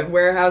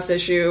 Warehouse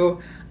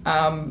issue.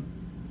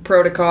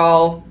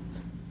 Protocol.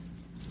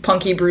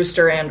 Punky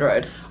Brewster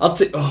android.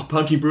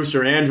 Punky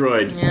Brewster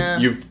android. Yeah.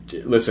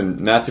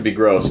 Listen, not to be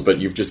gross, but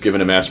you've just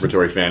given a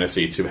masturbatory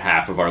fantasy to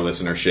half of our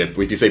listenership.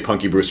 If you say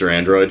Punky Brewster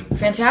android.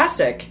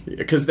 Fantastic.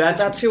 Because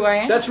that's who I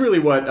am. That's really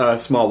what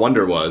Small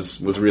Wonder was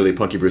really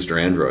Punky Brewster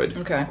android.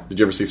 Okay. Did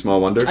you ever see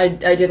Small Wonder? I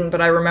didn't, but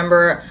I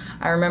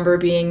remember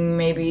being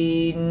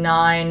maybe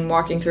 9,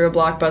 walking through a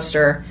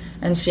Blockbuster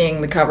and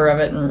seeing the cover of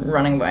it and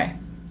running away.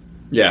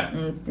 Yeah.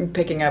 And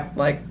picking up,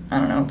 like, I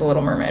don't know, The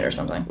Little Mermaid or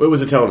something. It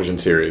was a television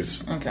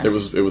series. Okay. It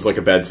was like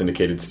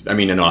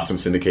an awesome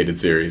syndicated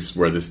series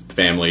where this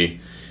family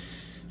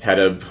had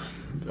an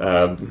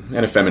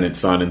effeminate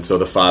son, and so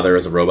the father,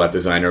 as a robot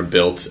designer,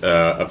 built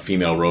a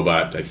female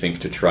robot, I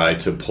think, to try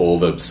to pull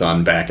the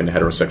son back into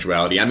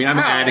heterosexuality. I mean, I'm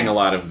adding a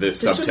lot of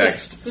this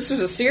subtext. This was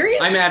a series?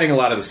 I'm adding a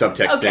lot of the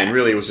subtext in. Okay.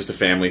 Really, it was just a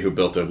family who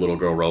built a little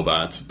girl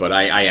robot, but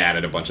I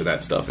added a bunch of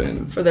that stuff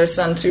in. For their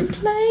son to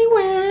play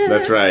with.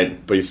 That's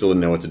right, but he still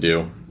didn't know what to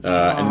do.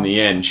 And in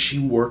the end, she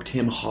worked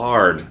him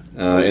hard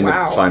in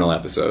the final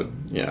episode.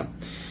 Yeah.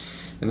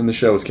 And then the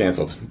show was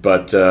canceled.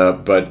 But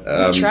what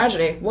a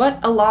tragedy. What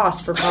a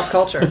loss for pop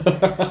culture.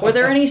 Were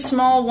there any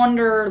Small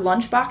Wonder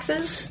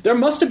lunchboxes? There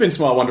must have been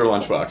Small Wonder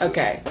lunchboxes.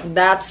 Okay,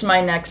 that's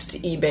my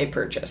next eBay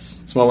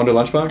purchase. Small Wonder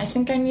lunchbox? I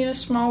think I need a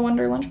Small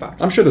Wonder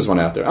lunchbox. I'm sure there's one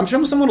out there. I'm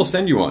sure someone will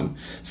send you one.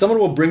 Someone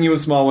will bring you a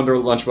Small Wonder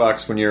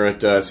lunchbox when you're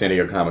at San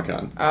Diego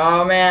Comic-Con.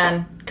 Oh,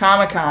 man.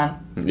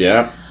 Comic-Con.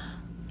 Yeah.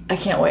 I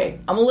can't wait.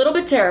 I'm a little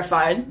bit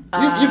terrified.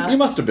 You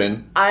must have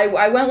been.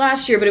 I went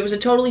last year, but it was a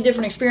totally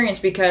different experience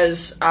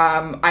because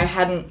I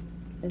hadn't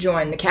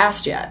joined the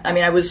cast yet. I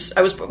mean,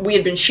 we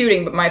had been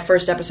shooting, but my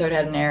first episode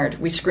hadn't aired.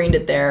 We screened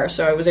it there,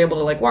 so I was able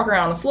to like walk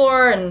around on the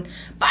floor and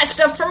buy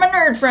stuff from my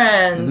nerd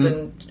friends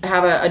and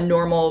have a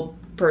normal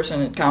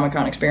person at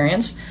Comic-Con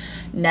experience.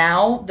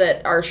 Now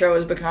that our show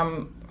has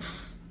become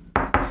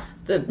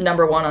the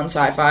number one on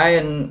Sci-Fi,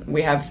 and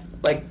we had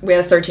a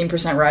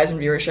 13% rise in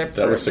viewership.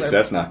 That was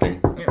success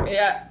knocking.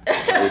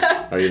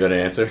 Yeah. Are you going to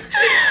answer?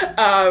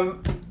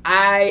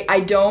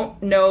 I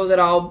don't know that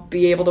I'll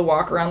be able to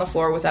walk around the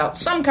floor without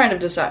some kind of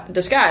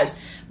disguise.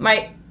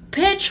 My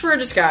pitch for a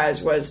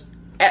disguise was,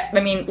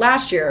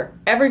 last year,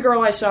 every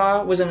girl I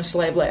saw was in a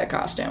Slave Leia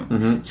costume.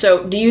 Mm-hmm.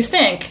 So do you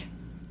think,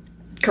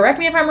 correct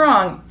me if I'm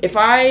wrong, if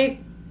I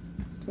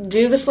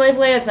do the Slave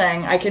Leia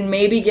thing, I can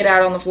maybe get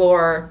out on the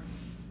floor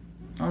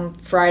on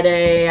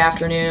Friday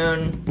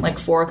afternoon, like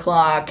 4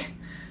 o'clock?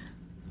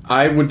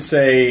 I would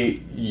say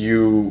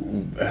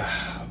you...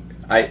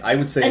 I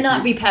would say... And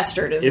not be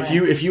pestered. If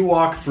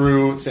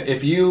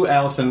you,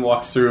 Allison,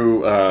 walks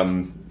through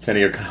San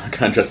Diego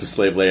Comic-Con dressed as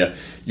Slave Leia,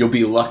 you'll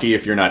be lucky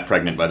if you're not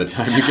pregnant by the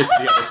time you get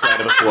to the other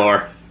side of the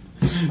floor.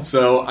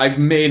 So I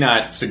may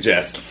not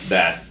suggest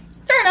that.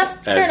 Fair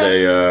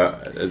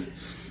enough.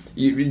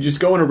 You just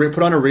go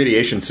put on a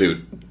radiation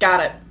suit.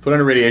 Got it. Put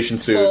on a radiation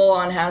suit. Full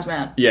on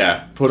hazmat.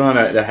 Yeah, put on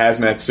a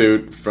hazmat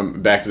suit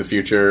from Back to the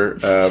Future.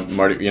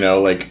 Marty,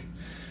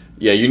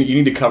 yeah, you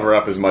need to cover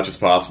up as much as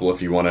possible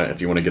if you want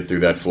to get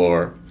through that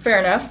floor. Fair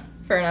enough.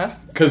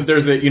 Because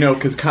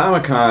because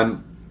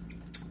Comic-Con,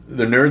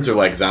 the nerds are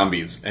like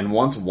zombies, and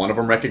once one of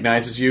them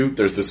recognizes you,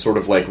 there's this sort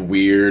of like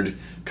weird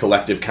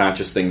collective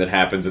conscious thing that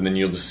happens, and then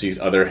you'll just see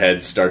other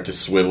heads start to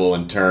swivel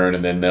and turn,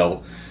 and then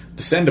they'll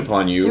descend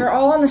upon you. They're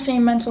all on the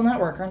same mental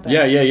network, aren't they?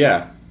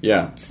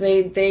 Yeah. So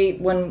they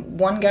when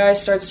one guy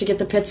starts to get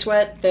the pit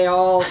sweat, they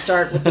all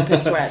start with the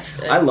pit sweat.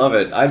 I love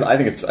it. I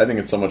think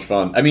it's so much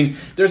fun. I mean,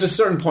 there's a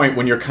certain point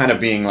when you're kind of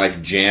being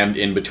like jammed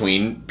in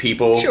between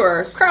people.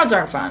 Sure, crowds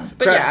aren't fun,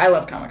 but yeah, I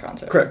love Comic-Con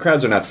too.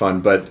 Crowds are not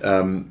fun, but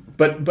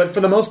for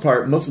the most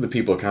part, most of the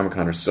people at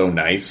Comic-Con are so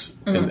nice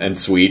and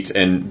sweet,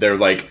 and they're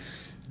like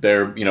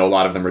they're, a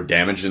lot of them are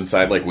damaged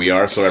inside like we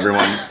are, so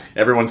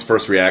everyone's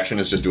first reaction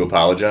is just to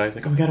apologize.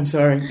 Like, oh my God, I'm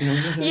sorry.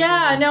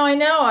 Yeah, no, I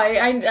know.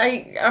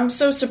 I'm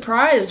so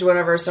surprised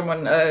whenever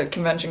a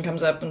convention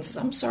comes up and says,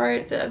 I'm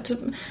sorry.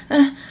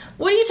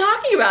 What are you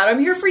talking about? I'm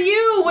here for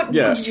you. What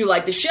did you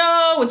like the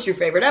show? What's your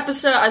favorite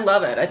episode? I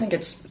love it. I think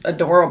it's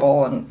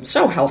adorable and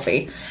so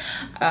healthy.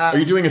 Are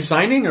you doing a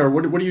signing, or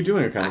what are you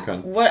doing at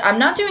Comic-Con? I'm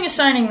not doing a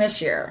signing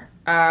this year.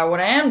 What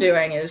I am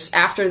doing is,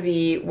 after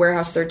the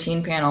Warehouse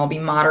 13 panel, I'll be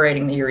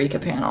moderating the Eureka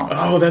panel.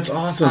 Oh, that's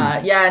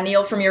awesome.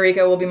 Neil from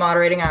Eureka will be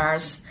moderating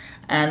ours,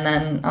 and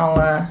then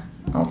I'll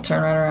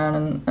turn right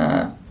around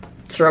and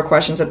throw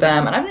questions at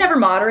them. And I've never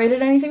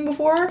moderated anything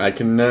before. I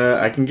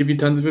can give you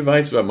tons of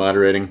advice about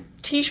moderating.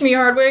 Teach me,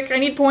 Hardwick. I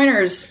need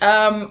pointers.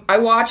 I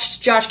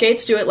watched Josh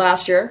Gates do it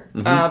last year,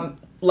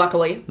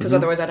 luckily, because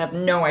otherwise I'd have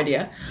no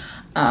idea.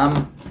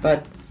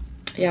 But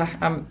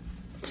yeah,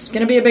 it's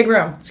going to be a big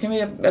room. It's going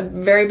to be a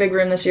very big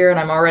room this year, and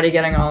I'm already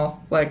getting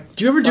all, like...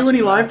 Do you ever do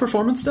any live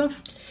performance stuff?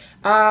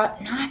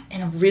 Not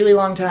in a really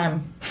long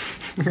time.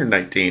 You're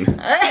 19.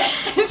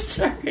 I'm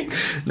sorry.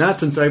 Not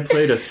since I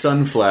played a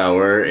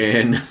sunflower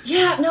in...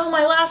 Yeah, no,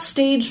 my last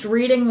staged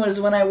reading was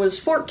when I was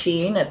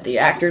 14 at the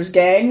Actors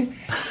Gang.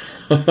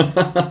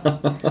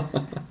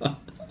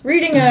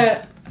 Reading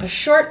a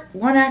short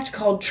one-act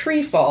called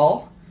Tree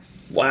Fall.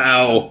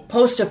 Wow.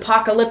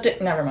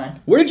 Post-apocalyptic... Never mind.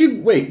 Where did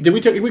you... Wait, did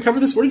we cover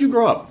this? Where did you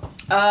grow up?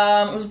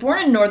 I was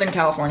born in Northern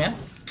California,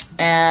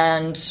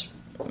 and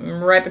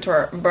right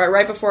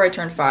before I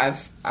turned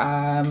 5,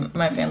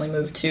 my family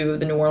moved to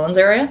the New Orleans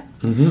area.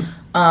 Mm-hmm.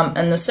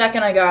 And the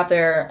second I got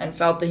there and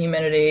felt the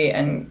humidity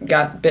and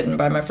got bitten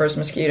by my first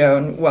mosquito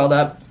and welled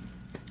up,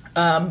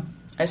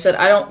 I said,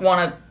 I don't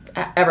want to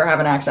ever have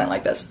an accent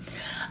like this.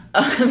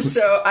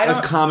 So I don't...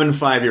 A common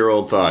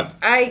 5-year-old thought.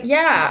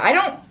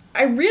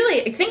 I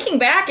really, thinking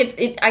back,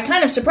 I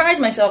kind of surprised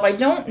myself. I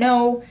don't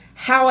know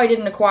how I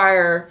didn't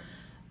acquire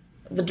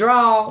the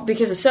drawl,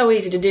 because it's so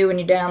easy to do when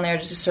you're down there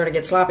to just sort of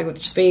get sloppy with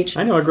your speech.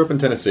 I know, I grew up in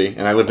Tennessee,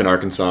 and I lived in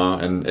Arkansas,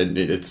 and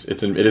it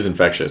is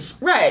infectious.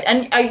 Right,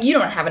 and you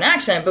don't have an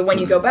accent, but when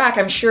you go back,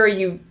 I'm sure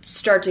you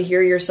start to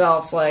hear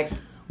yourself, like...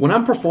 When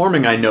I'm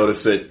performing, I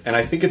notice it, and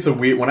I think it's a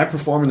weird... When I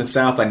perform in the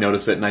South, I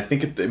notice it, and I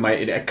think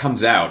it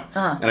comes out.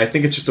 And I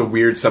think it's just a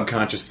weird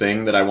subconscious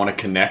thing that I want to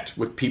connect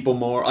with people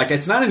more. Like,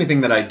 it's not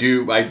anything that I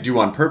do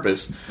on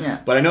purpose. Yeah.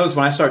 But I notice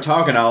when I start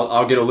talking,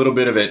 I'll get a little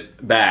bit of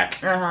it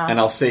back, and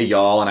I'll say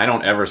y'all, and I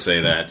don't ever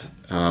say that.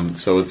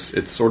 So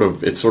it's sort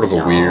of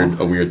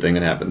a weird thing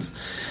that happens.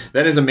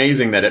 That is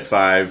amazing that at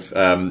 5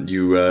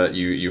 you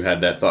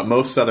had that thought.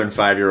 Most Southern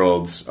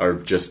 5-year-olds are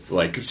just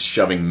like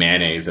shoving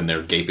mayonnaise in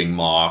their gaping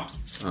maw.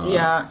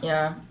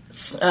 Yeah.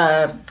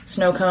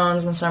 Snow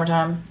cones in the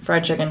summertime,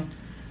 fried chicken,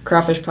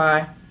 crawfish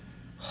pie.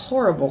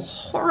 Horrible,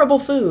 horrible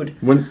food.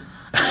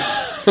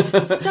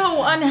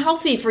 So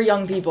unhealthy for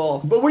young people.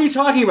 But what are you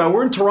talking about?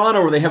 We're in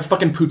Toronto where they have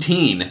fucking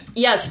poutine.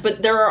 Yes,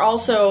 but there are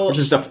also... Which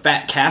is just a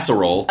fat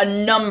casserole.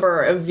 A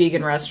number of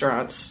vegan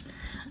restaurants.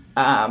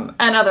 And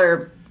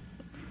other...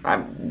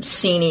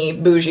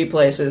 sceney, bougie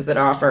places that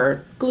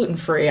offer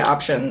gluten-free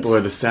options. Boy,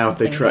 the South,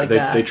 they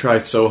try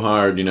so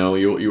hard,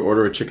 You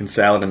order a chicken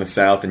salad in the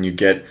South and you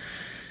get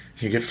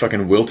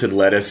fucking wilted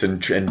lettuce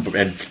and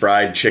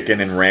fried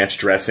chicken and ranch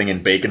dressing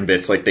and bacon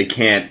bits. Like, they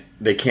can't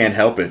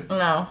help it.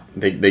 No.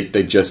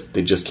 They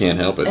just can't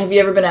help it. Have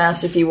you ever been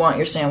asked if you want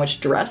your sandwich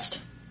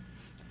dressed?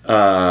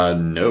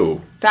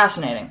 No.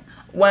 Fascinating.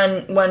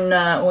 When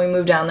we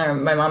moved down there,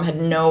 my mom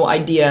had no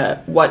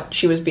idea what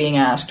she was being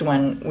asked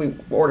when we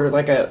ordered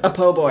like a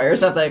po' boy or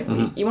something.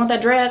 Mm-hmm. You want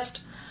that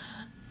dressed?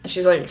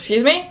 She's like,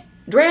 excuse me?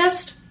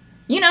 Dressed?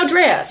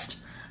 Dressed.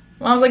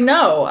 And I was like,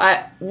 no.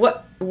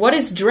 What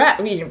is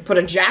dressed? You put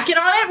a jacket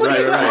on it?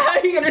 Right. How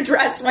are you going to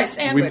dress my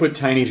sandwich? We put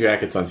tiny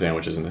jackets on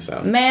sandwiches in the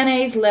South.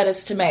 Mayonnaise,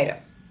 lettuce, tomato.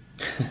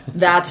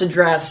 That's a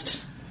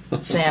dressed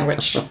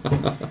sandwich.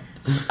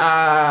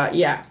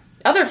 Yeah.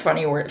 Other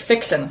funny word,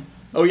 fixin'.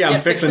 Oh yeah,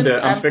 I'm fixing to do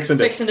something. I'm fixing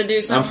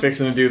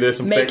to do this.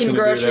 I'm making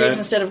groceries to do that.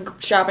 instead of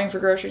shopping for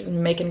groceries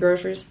and making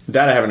groceries.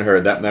 That I haven't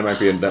heard. That might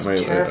be a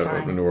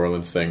New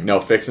Orleans thing. No,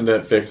 fixing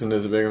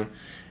is a big one.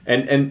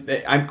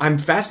 And I'm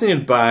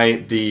fascinated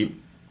by the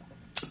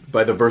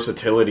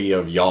versatility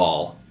of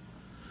y'all.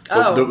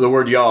 The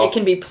word y'all. It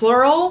can be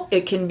plural.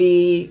 It can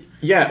be...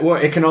 Yeah,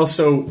 well, it can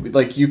also,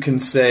 like, you can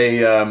say,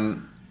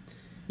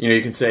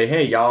 you can say,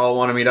 hey, y'all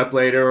want to meet up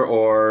later?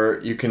 Or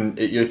you can,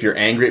 if you're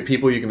angry at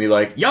people, you can be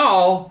like,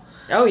 y'all!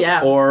 Oh,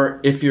 yeah. Or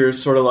if you're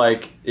sort of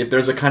like, if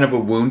there's a kind of a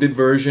wounded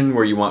version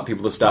where you want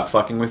people to stop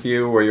fucking with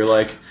you, where you're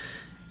like,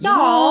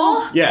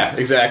 y'all! Yeah,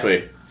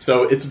 exactly.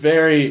 So it's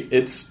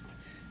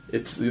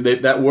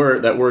that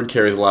word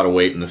carries a lot of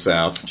weight in the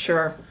South.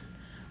 Sure.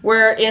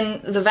 Where in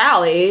the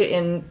Valley,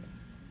 in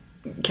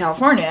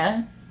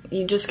California,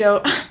 you just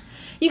go,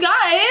 you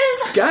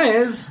guys!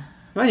 Guys!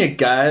 Come on, you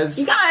guys!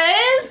 You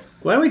guys!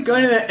 Why are we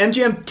going to the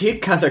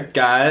MGMT concert,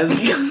 guys?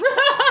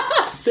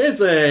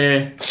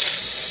 Seriously!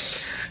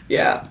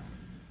 Yeah.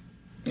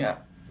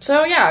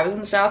 So, yeah, I was in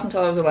the South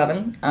until I was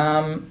 11,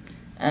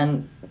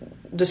 and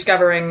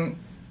discovering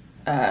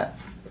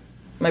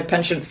my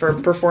penchant for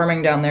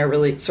performing down there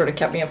really sort of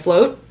kept me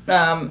afloat.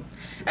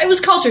 It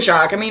was culture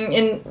shock. I mean,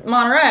 in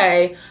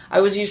Monterey,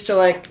 I was used to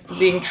like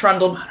being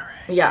trundled.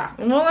 Yeah,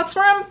 well, that's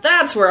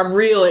where I'm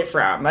really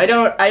from. I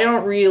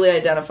don't really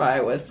identify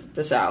with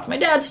the South. My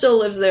dad still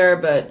lives there,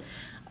 but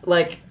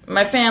like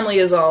my family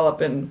is all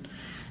up in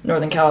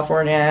Northern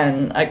California,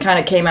 and I kind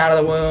of came out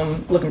of the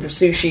womb looking for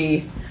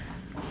sushi.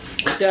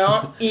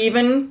 Don't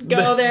even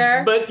go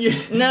there. But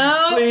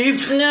no,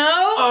 please,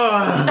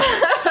 no.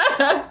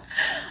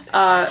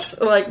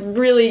 So, like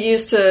really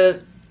used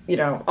to,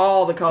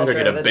 all the culture.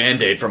 I get a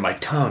Band-Aid from my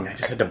tongue. I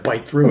just had to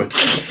bite through it.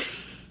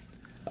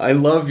 I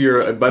love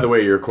your. By the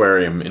way, your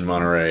aquarium in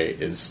Monterey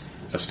is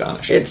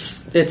astonishing.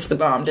 It's the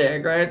bomb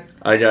dig, right?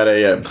 I got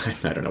a.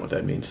 I don't know what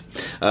that means.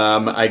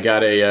 I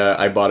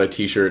bought a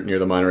T-shirt near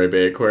the Monterey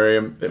Bay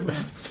Aquarium. The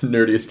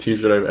nerdiest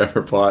T-shirt I've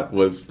ever bought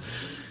was.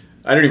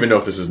 I don't even know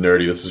if this is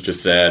nerdy. This is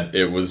just sad.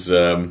 It was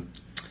an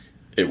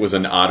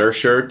otter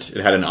shirt.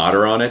 It had an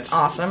otter on it.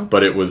 Awesome.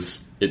 But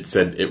it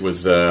said it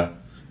was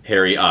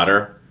Harry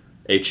Otter.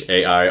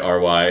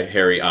 Hairy,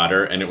 Harry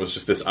Otter, and it was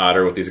just this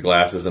otter with these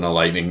glasses and a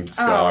lightning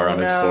scar on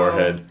his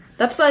forehead.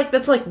 That's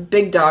like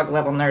big dog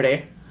level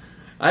nerdy.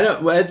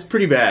 Well, it's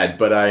pretty bad,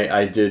 but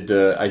I did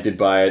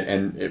buy it,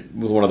 and it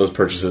was one of those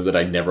purchases that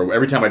I never.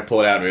 Every time I'd pull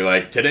it out and be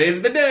like,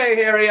 "Today's the day,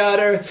 Harry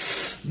Otter."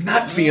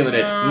 Not feeling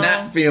it.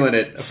 Not feeling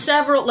it.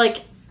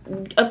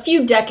 A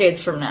few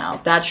decades from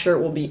now, that shirt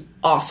will be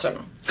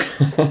awesome.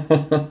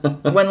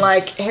 When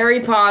like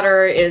Harry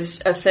Potter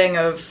is a thing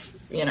of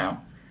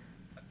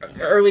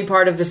early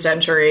part of the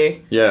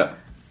century. Yeah.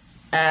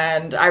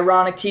 And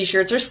ironic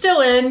T-shirts are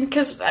still in,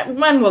 because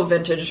when will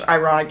vintage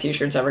ironic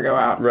T-shirts ever go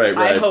out? Right.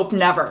 I hope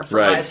never, for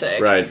my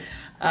sake. Right.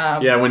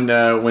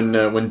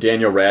 When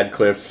Daniel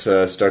Radcliffe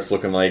starts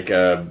looking like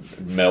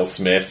Mel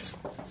Smith,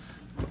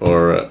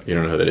 or you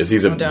don't know who that is.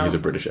 He's a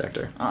British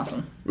actor.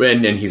 Awesome.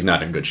 And he's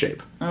not in good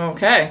shape.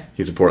 Okay.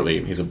 He's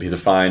a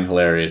fine,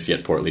 hilarious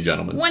yet portly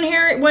gentleman.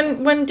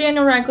 When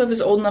Daniel Radcliffe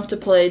is old enough to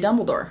play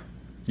Dumbledore.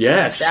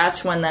 Yes.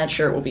 That's when that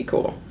shirt will be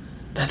cool.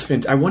 That's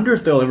fantastic. I wonder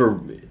if they'll ever.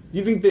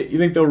 You think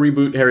they'll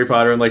reboot Harry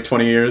Potter in like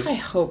 20 years? I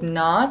hope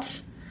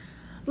not.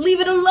 Leave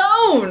it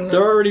alone.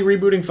 They're already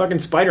rebooting fucking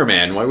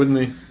Spider-Man. Why wouldn't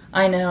they?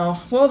 I know.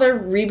 Well, they're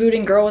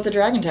rebooting Girl with the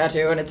Dragon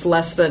Tattoo, and it's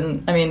less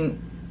than. I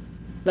mean,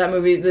 that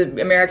movie, the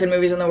American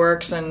movie's in the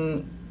works,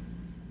 and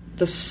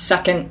the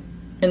second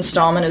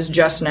installment is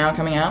just now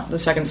coming out. The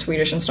second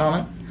Swedish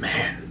installment.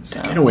 Man,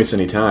 they can't waste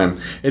any time.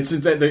 It's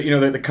that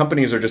the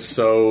companies are just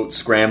so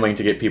scrambling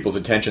to get people's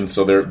attention,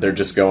 so they're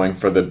just going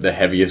for the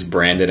heaviest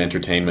branded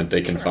entertainment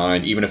they can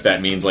find, even if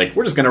that means like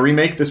we're just going to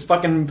remake this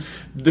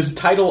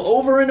title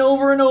over and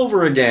over and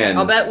over again.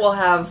 I'll bet we'll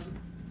have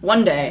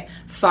one day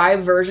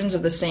 5 versions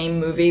of the same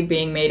movie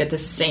being made at the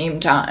same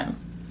time.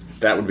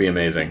 That would be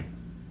amazing.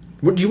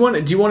 Do you want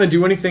to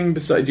do anything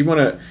besides? Do you want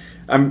to?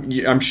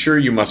 I'm sure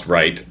you must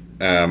write.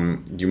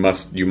 You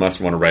must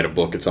want to write a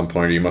book at some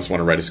point, or you must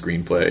want to write a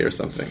screenplay or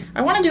something.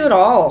 I want to do it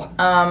all.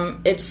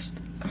 It's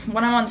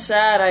when I'm on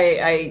set,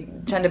 I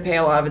tend to pay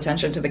a lot of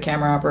attention to the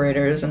camera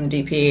operators and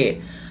the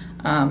DP,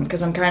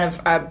 because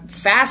I'm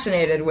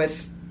fascinated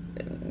with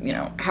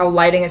how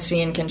lighting a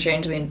scene can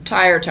change the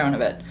entire tone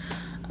of it.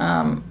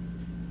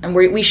 And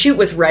we shoot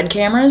with red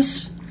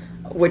cameras,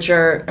 which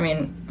are,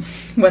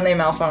 when they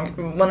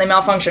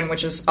malfunction,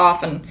 which is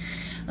often.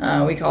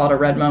 We call it a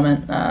red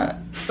moment.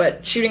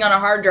 But shooting on a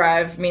hard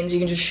drive means you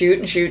can just shoot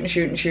and shoot and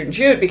shoot and shoot and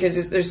shoot,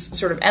 because there's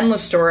sort of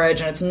endless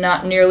storage, and it's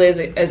not nearly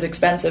as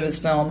expensive as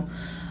film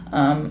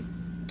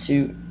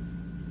to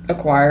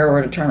acquire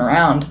or to turn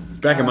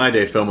around. Back in my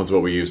day, film was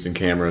what we used in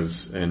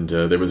cameras, and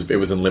it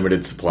was in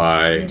limited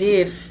supply.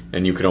 Indeed.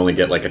 And you could only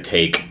get like a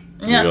take.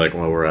 Yeah. You're like,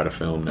 well, we're out of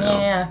film now.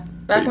 Yeah.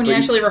 Back when you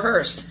actually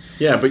rehearsed.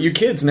 Yeah, but you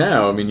kids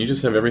now, you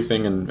just have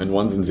everything in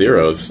ones and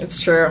zeros. It's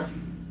true.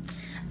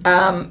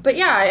 But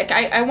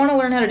yeah, I want to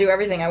learn how to do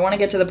everything. I want to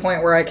get to the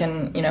point where I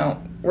can,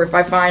 where if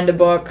I find a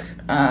book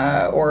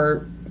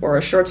or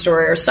a short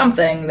story or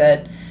something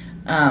that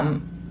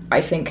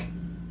I think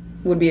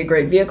would be a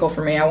great vehicle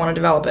for me, I want to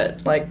develop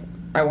it. Like,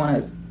 I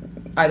want to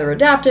either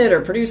adapt it or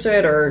produce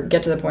it or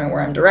get to the point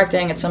where I'm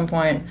directing at some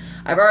point.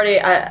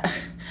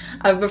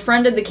 I've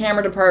befriended the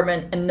camera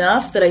department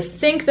enough that I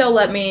think they'll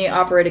let me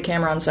operate a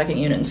camera on second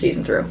unit in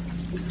season 3.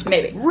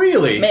 Maybe.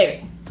 Really?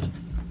 Maybe.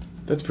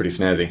 That's pretty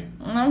snazzy.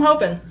 I'm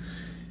hoping.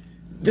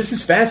 This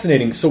is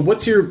fascinating. So,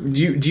 what's your?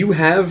 Do you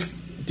have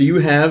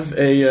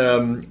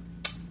a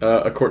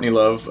Courtney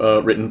Love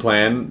written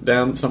plan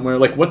down somewhere?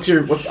 Like,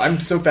 I'm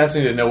so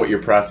fascinated to know what your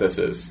process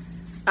is.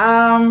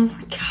 God,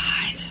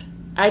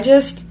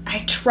 I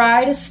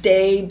try to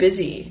stay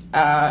busy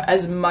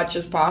as much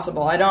as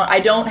possible. I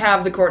don't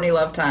have the Courtney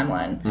Love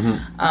timeline,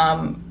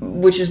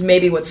 which is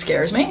maybe what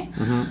scares me.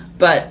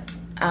 But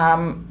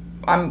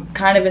I'm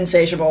kind of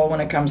insatiable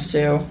when it comes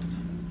to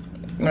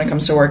when it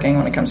comes to working,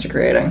 when it comes to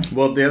creating.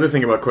 Well, the other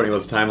thing about Courtney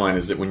Love's timeline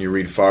is that when you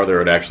read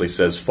farther, it actually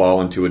says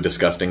fall into a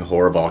disgusting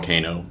horror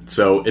volcano.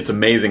 So it's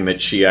amazing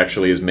that she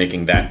actually is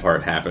making that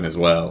part happen as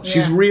well. Yeah.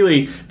 She's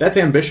really, that's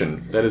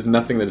ambition. That is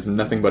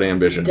nothing but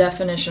ambition.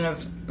 Definition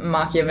of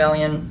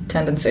Machiavellian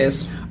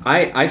tendencies.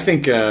 I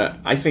think a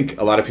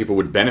lot of people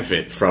would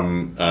benefit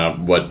from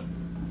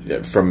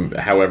from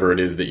however it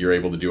is that you're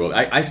able to do all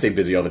that. I stay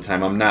busy all the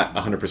time. I'm not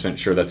 100%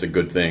 sure that's a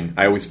good thing.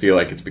 I always feel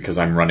like it's because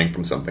I'm running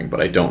from something,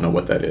 but I don't know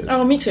what that is.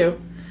 Oh, me too.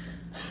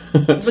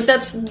 But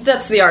that's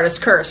the artist's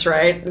curse,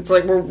 right? It's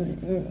like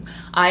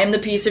I am the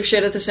piece of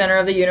shit at the center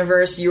of the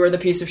universe. You are the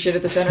piece of shit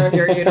at the center of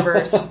your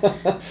universe.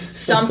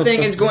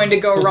 Something is going to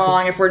go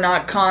wrong if we're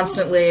not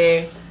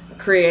constantly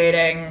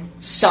creating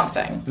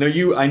something.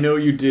 No, I know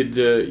you did.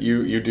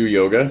 You do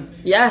yoga.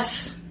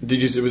 Yes.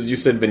 Did you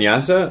said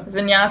vinyasa?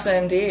 Vinyasa,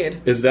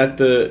 indeed. Is that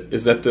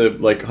the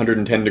like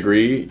 110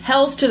 degree?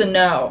 Hell's to the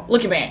no.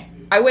 Look at me.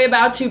 I weigh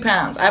about 2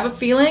 pounds. I have a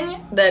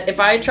feeling that if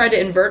I tried to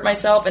invert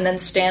myself and then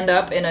stand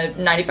up in a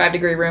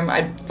 95-degree room,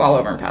 I'd fall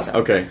over and pass out.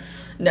 Okay.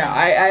 No,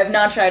 I have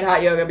not tried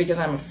hot yoga because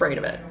I'm afraid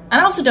of it. And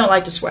I also don't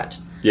like to sweat.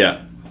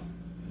 Yeah.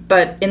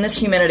 But in this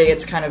humidity,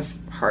 it's kind of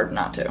hard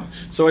not to.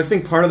 So I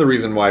think part of the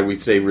reason why we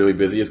stay really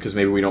busy is because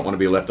maybe we don't want to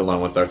be left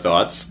alone with our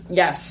thoughts.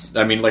 Yes.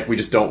 I mean, like, we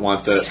just don't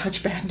want the...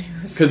 Such bad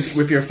news. Because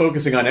if you're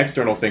focusing on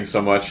external things so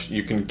much,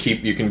 you can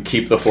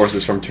keep the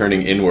forces from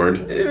turning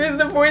inward.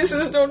 The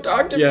voices don't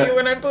talk to me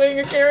when I'm playing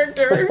a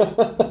character.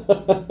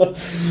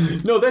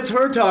 No, that's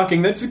her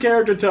talking. That's the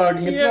character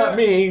talking. It's not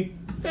me.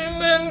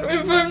 And then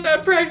if I'm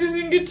not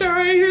practicing guitar,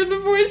 I hear the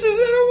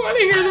voices. I don't want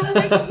to hear the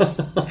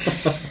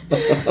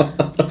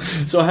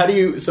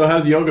voices. So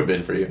how's yoga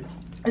been for you?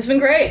 It's been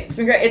great.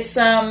 It's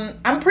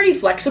I'm pretty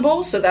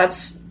flexible, so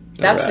that's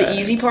Right. the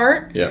easy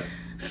part. Yeah.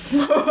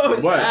 What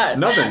was What? that?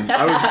 Nothing. What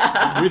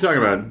are you talking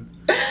about?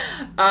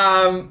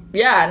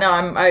 Yeah, no,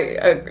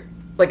 I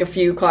like a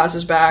few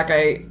classes back,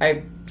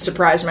 I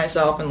surprised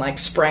myself and like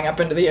sprang up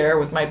into the air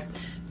with my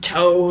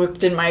toe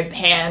hooked in my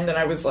hand, and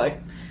I was like,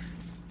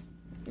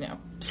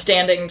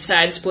 standing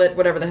side split,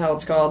 whatever the hell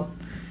it's called.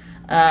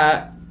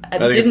 I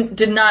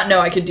did not know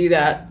I could do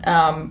that,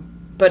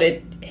 but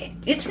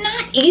it's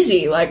not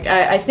easy. Like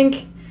I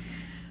think,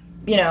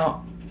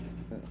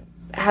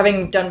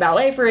 having done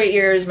ballet for 8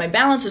 years, my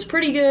balance is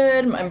pretty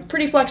good. I'm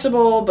pretty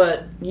flexible,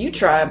 but you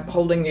try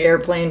holding the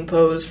airplane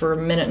pose for a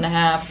minute and a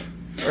half,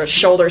 or a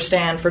shoulder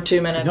stand for 2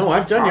 minutes. No,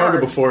 I've done yoga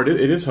before.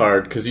 It is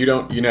hard because you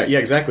don't. Yeah,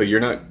 exactly. You're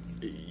not.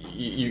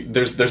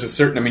 There's a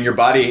certain. I mean, your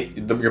body,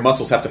 your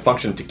muscles have to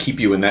function to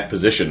keep you in that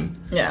position.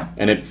 Yeah,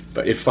 and it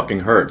fucking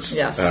hurts.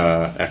 Yes,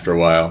 after a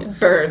while, it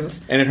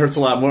burns, and it hurts a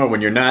lot more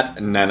when you're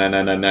not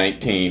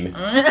 19. It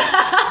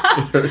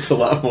hurts a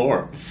lot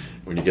more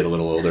when you get a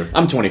little older.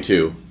 I'm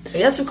 22.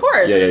 Yes, of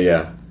course.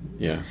 Yeah.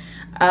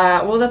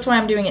 Well, that's why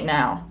I'm doing it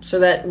now, so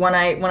that when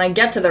I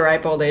get to the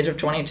ripe old age of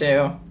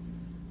 22,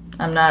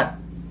 I'm not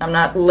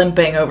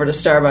limping over to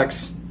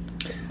Starbucks.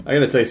 I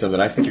gotta tell you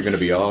something. I think you're gonna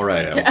be all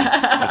right, Allison.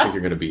 I think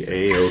you're gonna be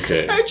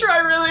A-okay. I try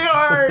really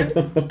hard.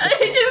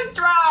 I just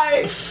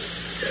try.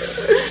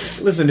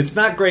 Listen, it's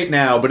not great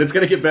now, but it's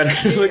gonna get better.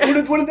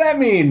 Like, what did that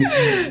mean?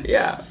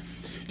 Yeah.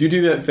 Do you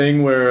do that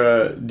thing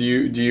where do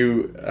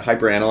you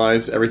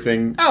hyperanalyze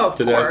everything? Oh, of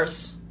to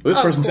course. Death? Well,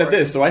 this person said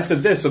this, so I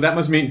said this, so that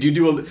must mean. Do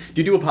you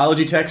do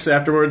apology texts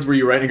afterwards where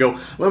you write and go,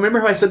 well, remember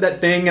how I said that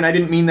thing and I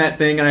didn't mean that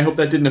thing and I hope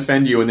that didn't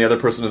offend you, and the other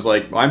person is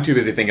like, well, I'm too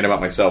busy thinking about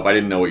myself. I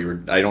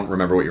don't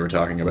remember what you were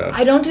talking about.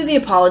 I don't do the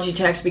apology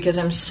text because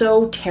I'm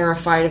so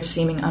terrified of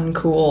seeming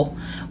uncool,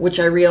 which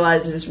I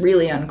realize is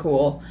really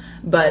uncool.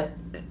 But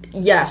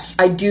yes,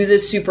 I do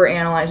this super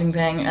analyzing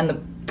thing, and the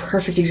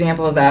perfect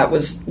example of that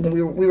was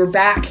when we were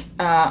back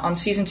on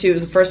season 2. It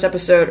was the first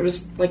episode. It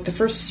was like the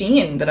first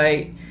scene that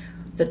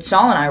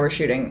Saul and I were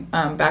shooting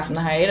back from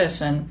the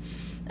hiatus, and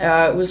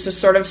it was this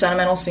sort of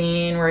sentimental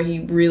scene where he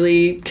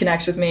really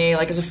connects with me,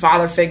 like as a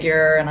father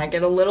figure, and I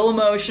get a little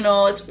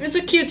emotional. It's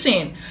a cute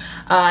scene,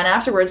 and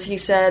afterwards he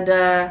said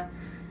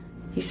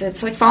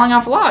it's like falling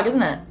off a log,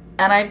 isn't it?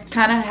 And I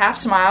kind of half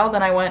smiled,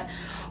 and I went,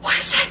 what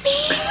does that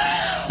mean?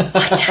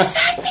 What does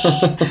that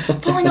mean?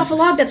 Falling off a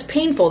log, that's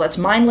painful, that's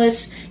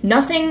mindless.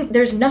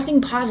 There's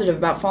nothing positive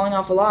about falling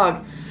off a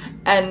log.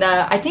 And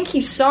I think he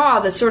saw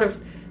the sort of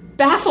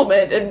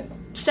bafflement and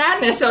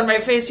sadness on my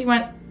face. He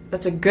went,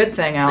 that's a good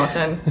thing,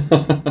 Allison.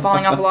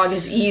 Falling off a log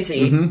is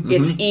easy.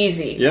 It's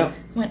easy. Yeah.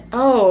 I went,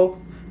 oh,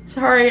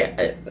 sorry.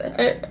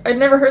 I'd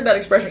never heard that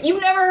expression.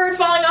 You've never heard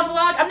falling off a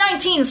log? I'm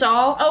 19,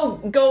 Saul. Oh,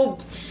 go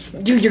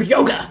do your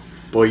yoga.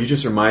 Boy, you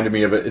just reminded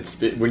me of it.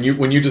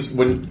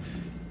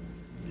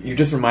 You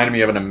just reminded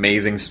me of an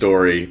amazing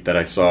story that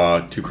I saw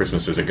 2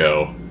 Christmases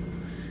ago.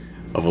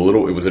 I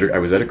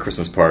was at a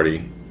Christmas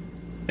party,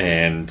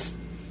 and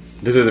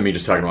this isn't me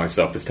just talking about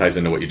myself. This ties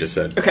into what you just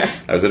said. Okay.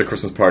 I was at a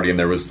Christmas party, and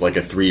there was like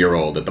a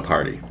 3-year-old at the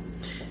party,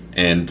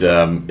 and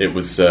it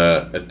was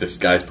at this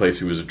guy's place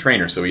who was a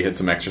trainer, so he had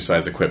some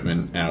exercise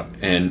equipment out,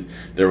 and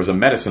there was a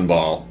medicine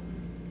ball.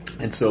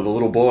 And so the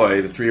little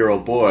boy, the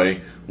 3-year-old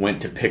boy,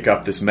 went to pick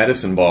up this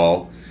medicine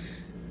ball,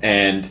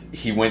 and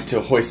he went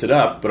to hoist it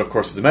up, but of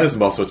course it's a medicine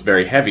ball, so it's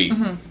very heavy.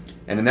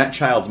 And in that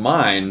child's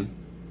mind,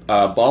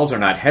 balls are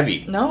not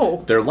heavy.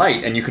 No. They're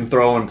light, and you can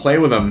throw and play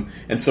with them.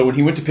 And so when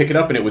he went to pick it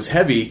up and it was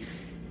heavy,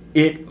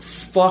 it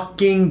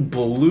fucking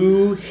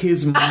blew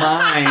his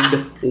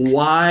mind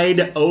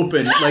wide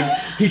open. Like,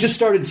 he just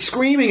started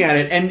screaming at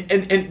it.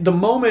 And the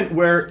moment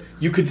where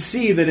you could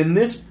see that in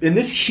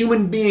this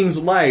human being's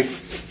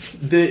life,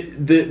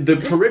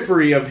 the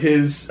periphery of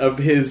his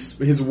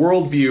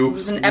worldview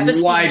was an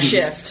episteme widens.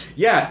 shift.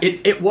 Yeah,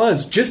 it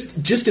was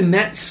just in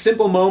that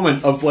simple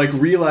moment of like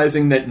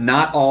realizing that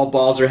not all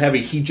balls are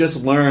heavy. He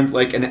just learned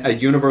like a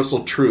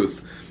universal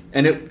truth,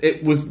 and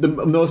it was the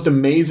most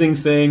amazing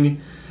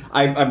thing.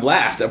 I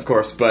laughed, of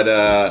course, but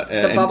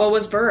the bubble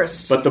was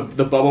burst. But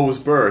the bubble was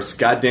burst.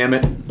 God damn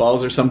it,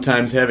 balls are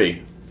sometimes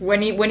heavy.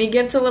 When he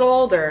gets a little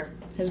older,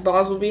 his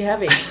balls will be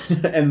heavy.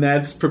 And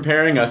that's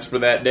preparing us for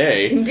that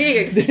day.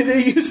 Indeed.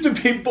 They used to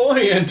be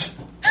buoyant.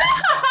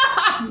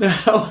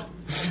 Now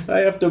I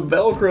have to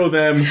Velcro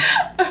them.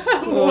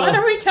 What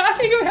are we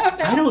talking about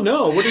now? I don't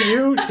know. What are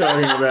you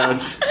talking about?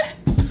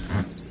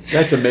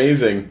 That's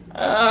amazing.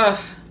 So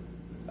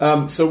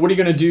what are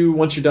you going to do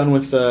once you're done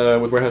with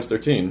Warehouse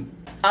 13?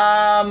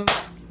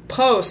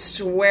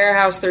 Post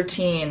Warehouse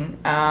 13,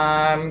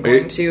 I'm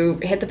going to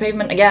hit the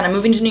pavement again. I'm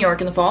moving to New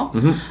York in the fall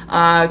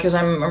because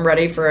I'm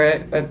ready for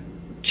a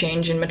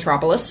change in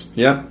metropolis.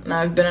 Yeah,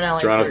 I've been in LA.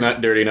 Toronto's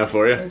not dirty enough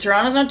for you.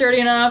 Toronto's not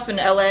dirty enough, and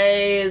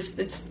LA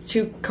it's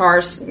too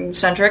car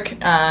centric.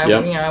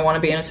 I want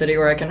to be in a city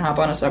where I can hop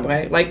on a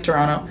subway, like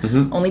Toronto,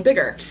 only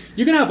bigger.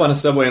 You can hop on a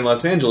subway in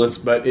Los Angeles,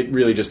 but it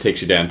really just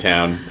takes you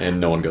downtown, and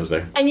no one goes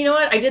there. And you know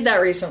what? I did that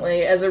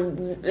recently. As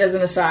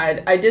an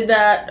aside, I did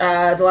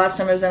that the last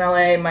time I was in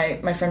LA.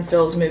 My friend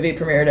Phil's movie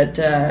premiered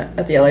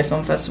at the LA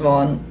Film Festival,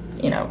 and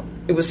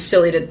it was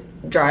silly to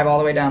drive all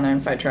the way down there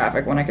and fight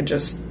traffic when I could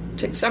just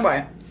take the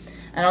subway.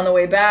 And on the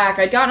way back,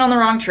 I'd gotten on the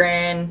wrong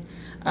train,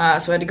 so I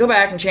had to go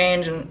back and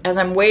change. And as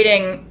I'm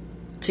waiting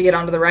to get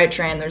onto the right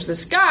train, there's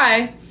this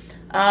guy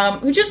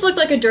who just looked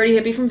like a dirty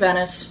hippie from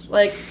Venice,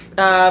 like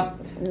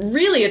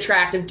really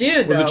attractive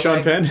dude. Was it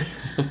Sean Penn?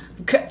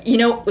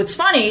 It's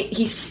funny.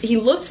 He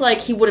looked like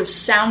he would have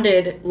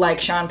sounded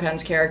like Sean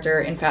Penn's character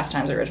in Fast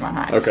Times at Ridgemont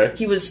High. Okay.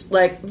 He was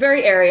like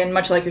very Aryan,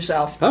 much like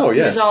yourself. Oh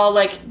yes. He was all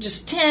like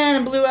just tan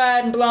and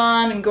blue-eyed and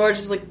blonde and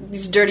gorgeous, like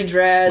these dirty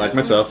dreads. Like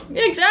myself.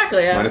 Yeah,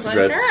 exactly. I was like,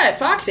 dreads. all right,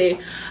 Foxy.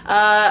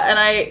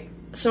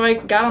 So I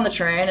got on the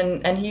train,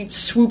 and he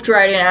swooped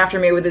right in after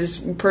me with his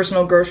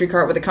personal grocery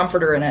cart with a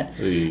comforter in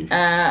it.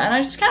 And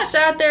I just kind of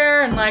sat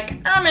there, and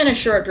like, I'm in a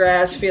short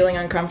dress, feeling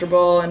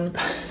uncomfortable, and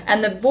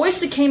the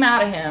voice that came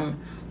out of him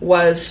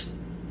was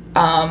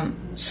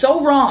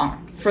so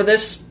wrong for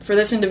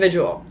this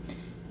individual.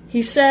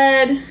 He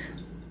said, "Let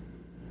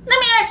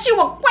me ask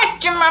you a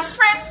question, my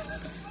friend.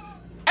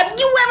 Have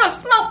you ever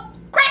smoked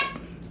crack?"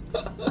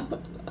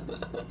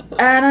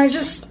 And I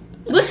just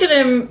looked at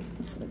him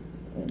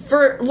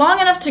for long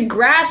enough to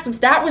grasp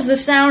that was the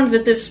sound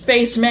that this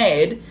face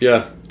made.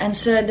 Yeah. And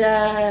said,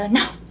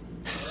 no.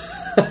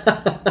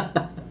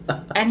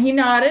 And he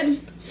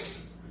nodded.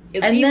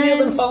 It's easier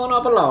than falling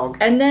off a log.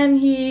 And then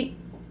he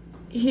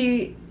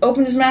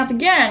opened his mouth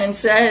again and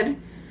said,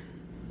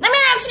 "Let me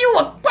ask you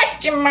a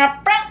question, my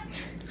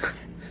friend.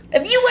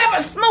 Have you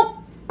ever smoked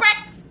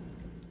crack?"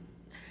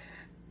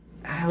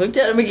 I looked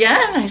at him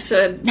again. I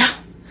said, "No."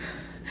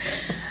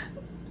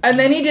 And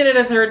then he did it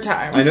a third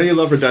time. I know you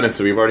love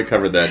redundancy. We've already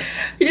covered that.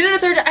 He did it a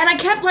third time. And I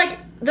kept,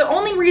 the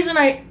only reason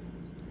I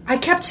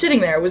kept sitting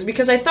there was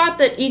because I thought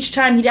that each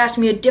time he'd ask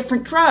me a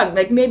different drug.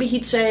 Like, maybe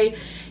he'd say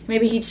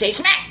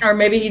smack, or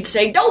maybe he'd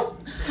say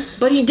dope.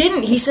 But he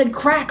didn't. He said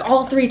crack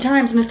all three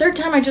times. And the third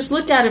time I just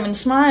looked at him and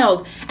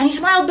smiled. And he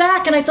smiled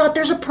back, and I thought,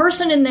 there's a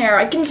person in there.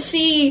 I can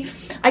see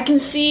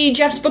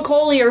Jeff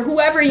Spicoli or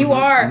whoever you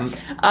are.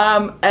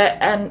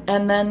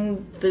 And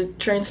then the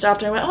train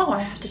stopped, and I went, oh, I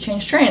have to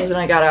change trains. And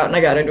I got out, and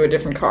I got into a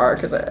different car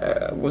because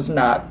I was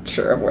not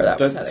sure of where that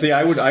was heading. See,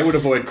 I would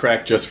avoid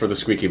crack just for the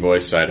squeaky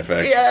voice side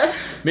effect. Yeah.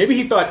 Maybe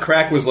he thought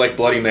crack was like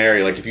Bloody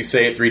Mary. Like, if you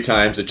say it 3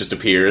 times, it just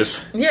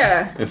appears.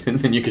 Yeah. And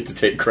then you get to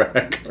take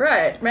crack.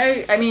 Right.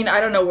 I mean, I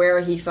don't know where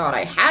he thought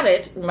I had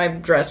it. My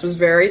dress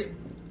was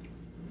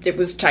it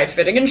was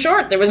tight-fitting and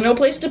short. There was no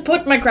place to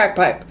put my crack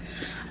pipe.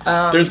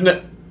 There's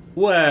no...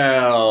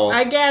 Well...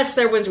 I guess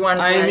there was one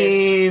place. I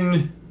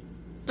mean...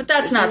 But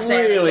that's not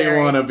sanitary. Really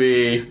want to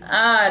be... No,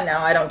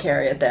 I don't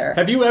carry it there.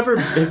 Have you ever...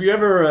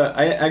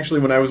 I actually,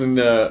 when I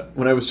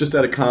was just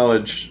out of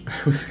college,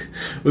 I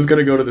was going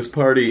to go to this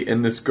party,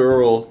 and this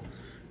girl...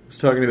 I was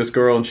talking to this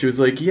girl, and she was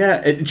like,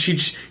 yeah... And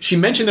she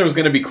mentioned there was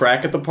going to be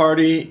crack at the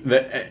party,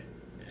 but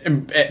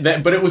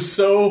it was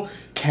so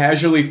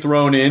casually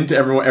thrown into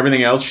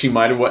everything else, she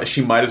might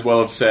as well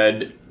have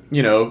said,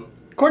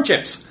 corn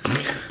chips.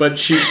 But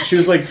she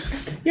was like,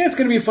 yeah, it's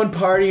gonna be a fun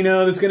party. You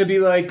know, there's gonna be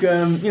like,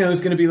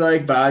 there's gonna be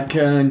like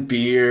vodka and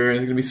beer.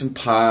 There's gonna be some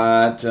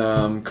pot,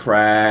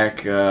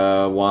 crack,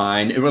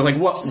 wine. It was like,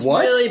 what?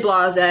 Really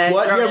blasé.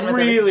 What? thrown in Yeah, with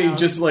really, everything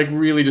else.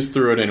 just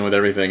threw it in with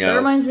everything else. That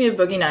reminds me of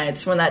Boogie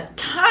Nights when that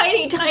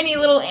tiny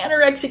little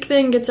anorexic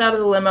thing gets out of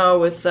the limo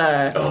with.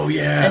 Oh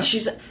yeah. And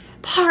she's,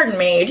 pardon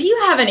me, do you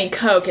have any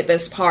Coke at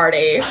this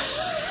party?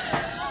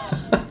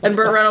 And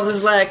Burt Reynolds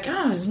is like,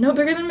 oh, it's no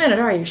bigger than a minute,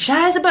 are you?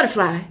 Shy as a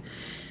butterfly.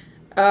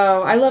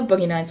 Oh, I love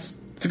Boogie Nights.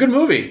 It's a good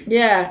movie.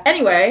 Yeah.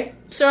 Anyway,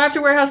 so after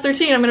Warehouse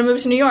 13, I'm going to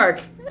move to New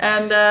York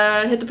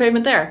and hit the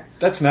pavement there.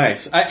 That's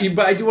nice. But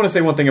I do want to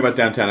say one thing about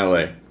downtown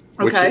LA.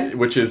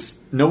 Which is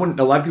a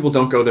lot of people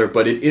don't go there,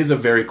 but it is a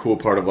very cool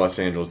part of Los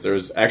Angeles.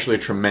 There's actually a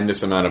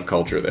tremendous amount of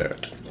culture there.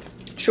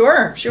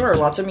 Sure.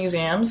 Lots of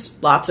museums,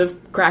 lots of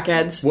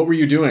crackheads. What were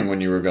you doing when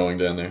you were going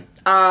down there?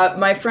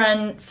 My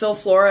friend Phil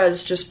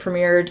Flores just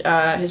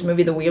premiered his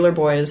movie The Wheeler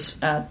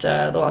Boys at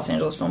the Los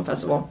Angeles Film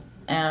Festival,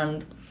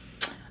 and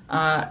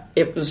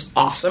it was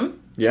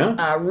awesome.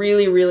 Yeah?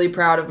 Really, really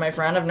proud of my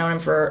friend. I've known him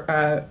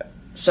for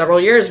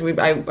several years.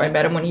 I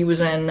met him when he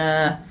was going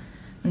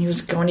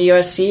to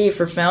USC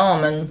for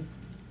film, and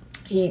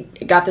he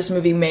got this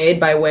movie made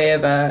by way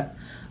of a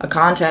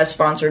contest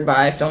sponsored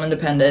by Film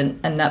Independent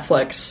and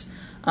Netflix,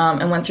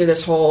 and went through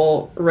this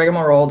whole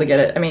rigmarole to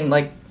get it. I mean,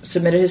 like,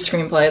 submitted his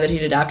screenplay that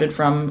he'd adapted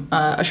from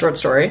a short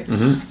story,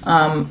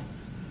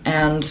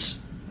 and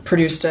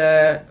produced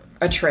a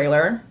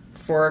trailer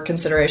for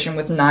consideration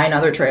with 9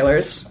 other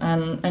trailers,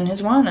 and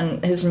his one,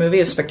 and his movie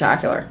is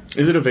spectacular.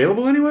 Is it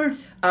available anywhere?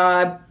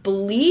 I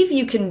believe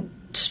you can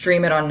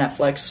stream it on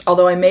Netflix,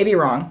 although I may be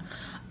wrong.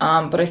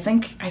 But I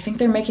think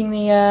they're making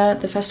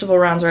the festival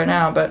rounds right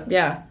now. But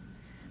yeah,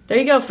 there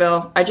you go,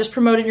 Phil. I just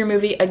promoted your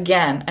movie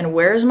again, and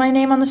where's my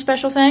name on the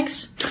special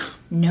thanks?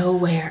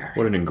 Nowhere.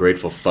 What an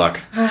ungrateful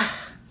fuck.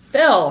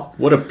 Phil.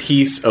 What a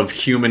piece of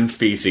human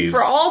feces.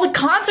 For all the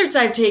concerts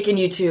I've taken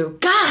you to.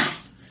 God.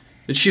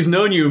 She's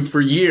known you for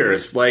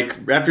years,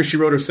 like, after she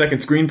wrote her second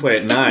screenplay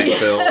at 9,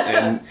 Phil,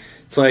 and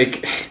it's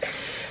like,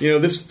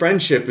 this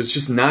friendship is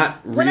just not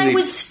really when I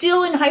was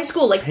still in high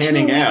school, like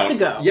 2 weeks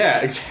ago.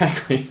 Yeah,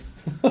 exactly.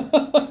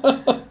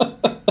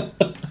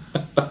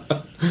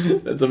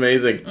 That's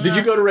amazing. Did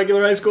you go to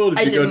regular high school? Or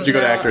did you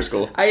go to actor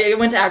school? I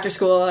went to actor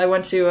school. I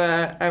went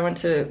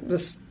to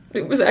this.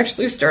 It was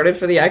actually started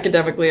for the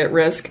academically at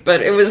risk,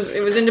 but it was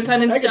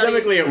independent study.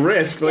 Academically at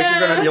risk? Like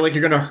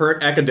you're gonna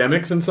hurt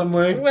academics in some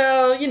way?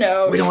 Well, we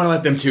don't want to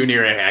let them too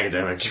near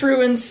academics.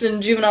 Truants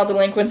and juvenile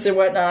delinquents and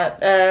whatnot.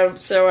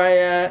 So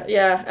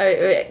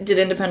I did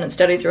independent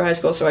study through high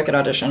school so I could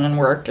audition and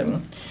work,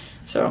 and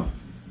so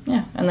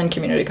yeah, and then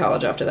community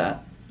college after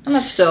that, and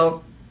that's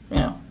still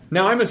Now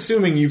I'm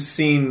assuming you've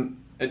seen.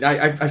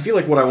 I feel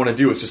like what I want to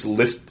do is just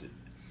list.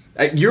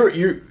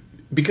 You're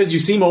because you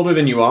seem older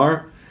than you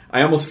are.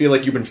 I almost feel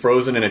like you've been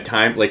frozen in a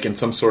time, like in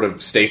some sort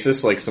of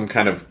stasis, like some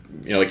kind of,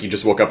 like you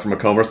just woke up from a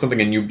coma or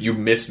something, and you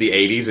missed the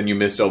 80s and you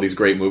missed all these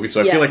great movies. So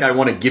I feel like I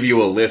want to give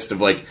you a list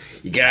of like,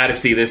 you gotta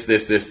see this, and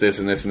this,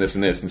 and this, and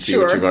this, and see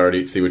what you've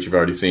already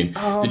seen.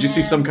 Oh, Did you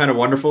see Some Kind of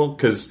Wonderful?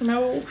 Because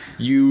no,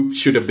 you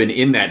should have been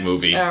in that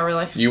movie. Oh,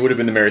 really? You would have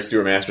been the Mary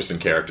Stuart Masterson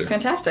character.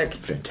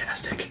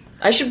 Fantastic.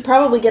 I should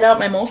probably get out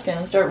my Moleskine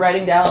and start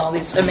writing down all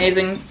these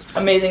amazing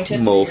tips.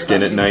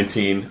 Moleskine at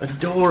 19,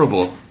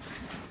 adorable.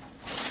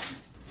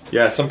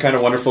 Yeah, Some Kind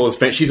of Wonderful is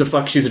she's a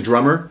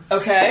drummer.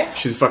 Okay.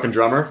 She's a fucking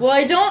drummer. Well,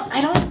 I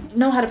don't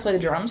know how to play the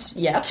drums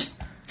yet.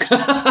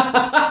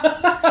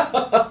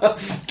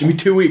 Give me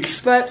 2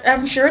 weeks. But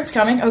I'm sure it's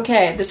coming.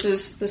 Okay, this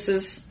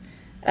is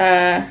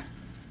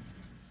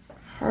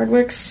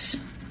Hardwick's.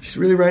 She's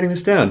really writing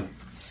this down.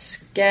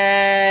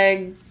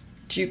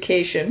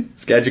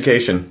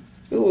 Skaducation.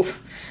 Ooh.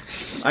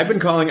 I've been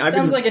calling.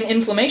 Sounds like an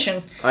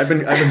inflammation. I've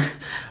been.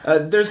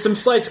 There's some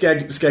slight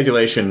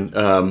scagulation,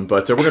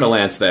 but we're going to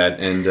lance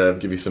that and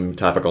give you some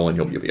topical, and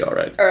you'll be all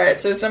right. All right.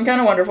 So Some Kind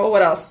of Wonderful.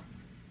 What else?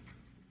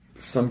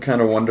 Some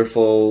Kind of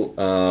Wonderful.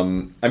 I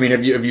mean,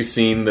 have you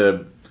seen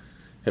the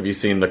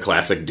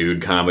classic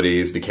dude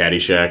comedies, the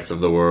Caddyshacks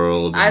of the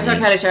world? I saw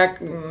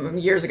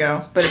Caddyshack years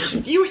ago, but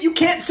you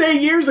can't say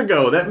years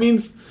ago. That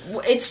means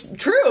it's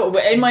true.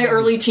 In my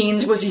early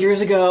teens was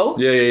years ago.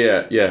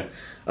 Yeah.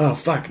 Oh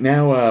fuck!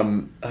 Now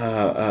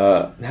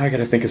I got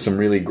to think of some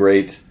really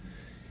great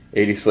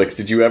 '80s flicks.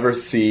 Did you ever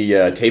see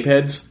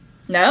Tapeheads?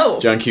 No.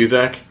 John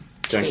Cusack.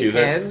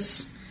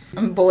 Tapeheads.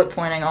 I'm bullet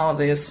pointing all of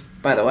these,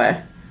 by the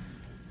way.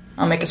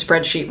 I'll make a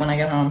spreadsheet when I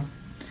get home.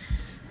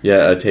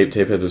 Yeah,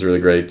 Tapeheads is really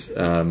great.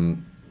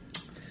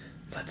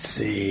 Let's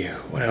see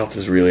what else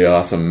is really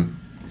awesome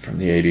from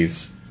the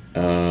 '80s.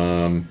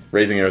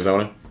 Raising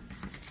Arizona.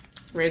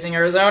 Raising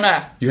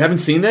Arizona. You haven't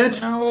seen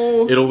that?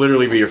 No. It'll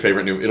literally be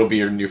it'll be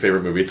your new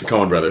favorite movie. It's the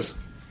Coen Brothers.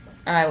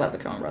 I love the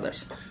Coen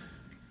Brothers.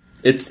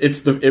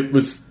 It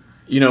was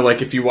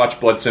like if you watch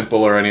Blood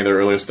Simple or any of their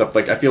earlier stuff,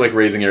 like I feel like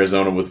Raising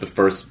Arizona was the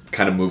first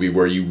kind of movie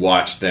where you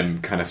watched them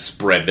kind of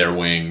spread their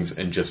wings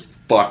and just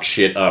fuck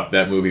shit up.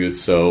 That movie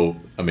was so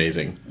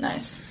amazing.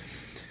 Nice.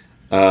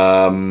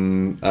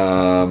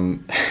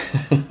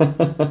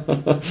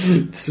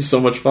 This is so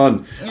much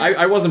fun.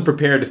 I wasn't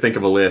prepared to think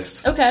of a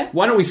list. Okay.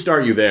 Why don't we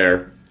start you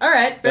there? All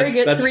right, very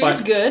good. 3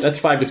 is good. That's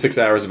 5 to 6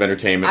 hours of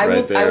entertainment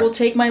right there. I will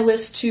take my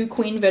list to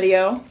Queen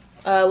Video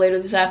later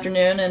this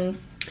afternoon, and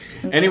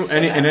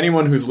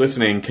anyone who's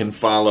listening can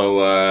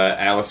follow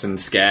Allison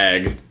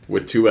Skagg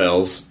with 2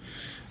 L's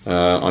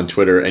on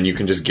Twitter, and you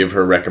can just give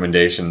her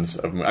recommendations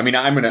of. I mean,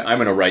 I'm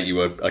gonna write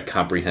you a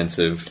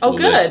comprehensive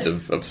list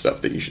of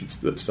stuff that you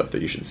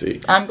should see.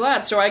 I'm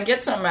glad, so I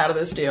get something out of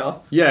this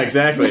deal. Yeah,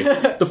 exactly.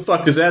 The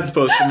fuck is that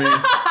supposed to mean?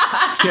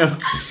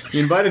 You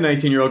invite a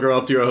 19-year-old girl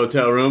up to your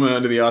hotel room and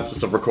under the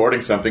auspice of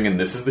recording something, and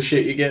this is the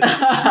shit you get.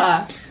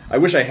 I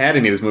wish I had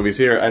any of these movies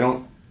here. I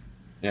don't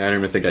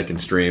even think I can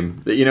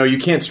stream. You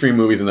can't stream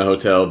movies in the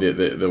hotel.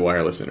 The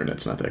wireless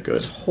internet's not that good.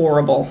 It's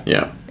horrible.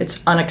 Yeah,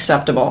 it's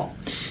unacceptable.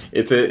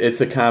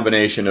 It's a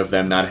combination of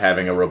them not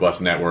having a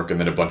robust network and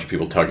then a bunch of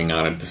people tugging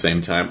on it at the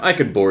same time. I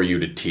could bore you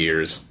to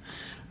tears.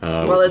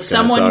 Well, as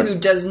someone who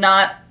does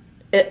not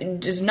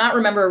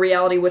remember a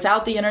reality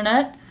without the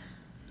internet,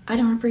 I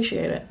don't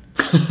appreciate it.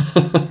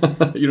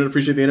 You don't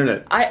appreciate the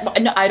internet?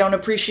 I don't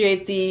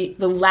appreciate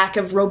the lack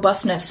of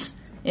robustness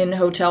in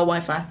hotel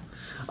Wi-Fi.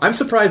 I'm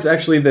surprised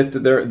actually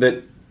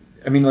that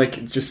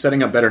just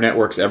setting up better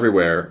networks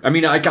everywhere. I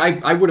mean,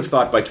 I would have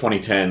thought by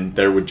 2010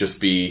 there would just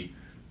be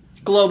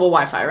global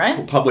Wi-Fi,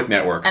 right? Public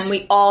networks. And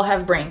we all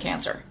have brain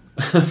cancer.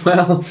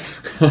 Well,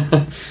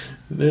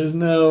 there's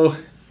no...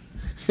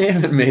 They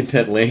haven't made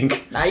that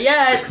link. Not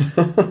yet.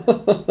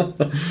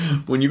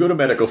 When you go to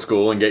medical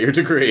school and get your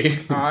degree,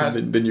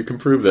 then you can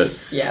prove that.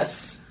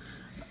 Yes.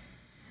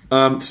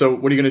 So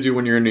what are you going to do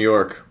when you're in New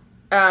York?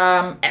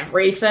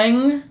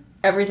 Everything.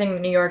 Everything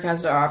that New York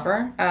has to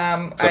offer.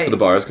 Except for the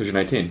bars, because you're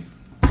 19.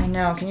 I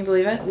know. Can you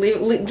believe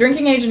it?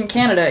 Drinking age in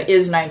Canada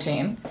is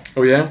 19.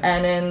 Oh, yeah?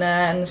 And in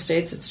the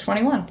States, it's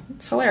 21.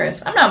 It's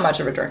hilarious. I'm not much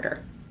of a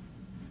drinker.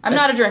 I'm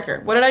not a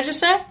drinker. What did I just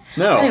say?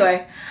 No.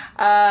 Anyway.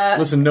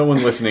 Listen, no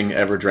one listening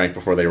ever drank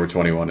before they were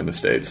 21 in the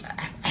States.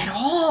 At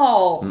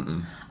all.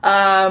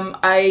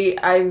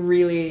 I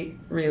really,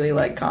 really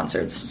like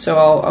concerts. So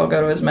I'll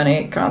go to as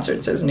many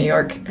concerts as New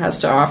York has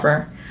to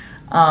offer.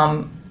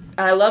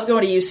 And I love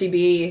going to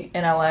UCB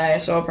in LA,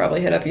 so I'll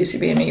probably hit up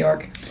UCB in New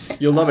York.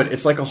 You'll love it.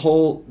 It's like the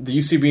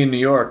UCB in New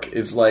York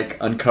is like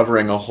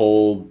uncovering a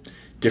whole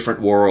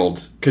different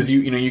world. Because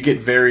you get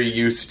very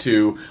used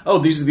to,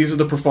 these are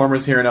the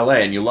performers here in LA,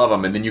 and you love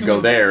them, and then you go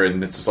there,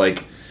 and it's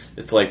like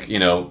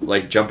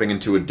like jumping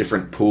into a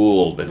different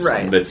pool that's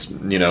well,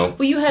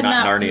 you had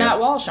Matt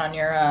Walsh on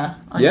your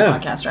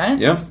podcast, right?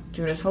 Yeah.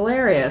 Dude, it's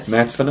hilarious.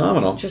 Matt's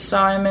phenomenal. Just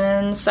saw him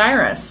in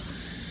Cyrus.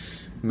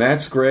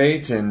 Matt's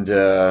great, and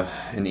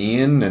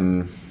Ian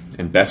and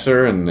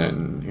Besser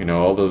and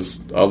all those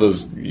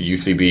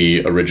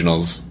UCB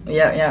originals.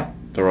 Yeah.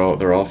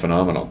 They're all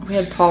phenomenal. We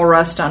had Paul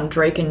Rust on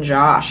Drake and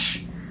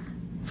Josh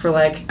for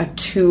like a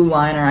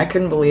 2-liner. I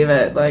couldn't believe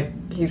it.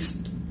 Like, he's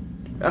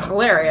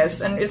hilarious.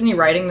 And isn't he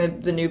writing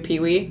the new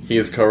Pee-wee? He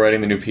is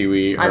co-writing the new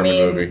Pee-wee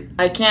movie.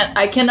 I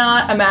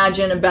cannot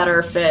imagine a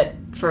better fit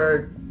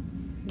for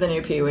the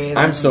new Pee-wee.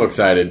 I'm so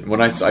excited.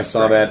 When I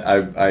saw that,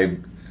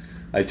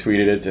 I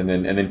tweeted it, and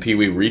then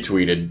Pee-wee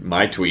retweeted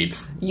my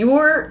tweet. You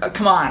were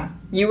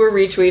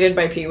retweeted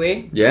by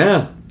Pee-wee?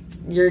 Yeah.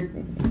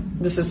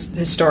 This is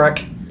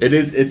historic. It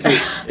is.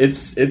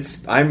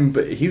 I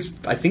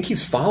think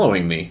he's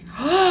following me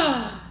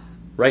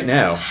right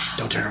now.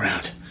 Don't turn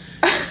around.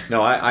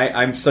 No,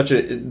 I'm such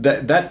a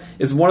that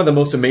is one of the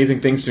most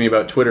amazing things to me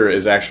about Twitter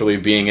is actually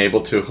being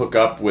able to hook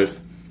up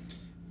with.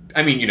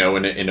 I mean,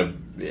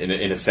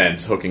 in a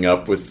sense, hooking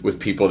up with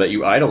people that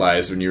you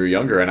idolized when you were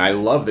younger, and I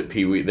love that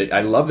Pee-wee.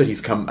 I love that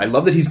he's come. I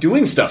love that he's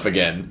doing stuff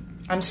again.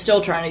 I'm still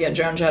trying to get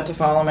Joan Jett to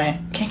follow me.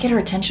 Can't get her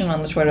attention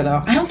on the Twitter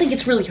though. I don't think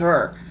it's really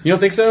her. You don't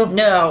think so?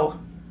 No.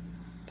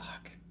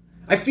 Fuck.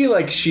 I feel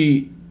like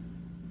she.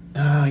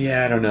 Oh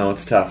yeah, I don't know.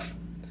 It's tough.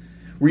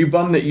 Were you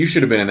bummed that you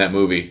should have been in that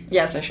movie?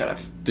 Yes, I should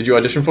have. Did you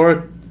audition for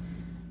it?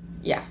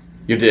 Yeah.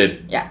 You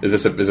did? Yeah.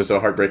 Is this a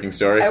heartbreaking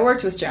story? I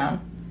worked with Joan.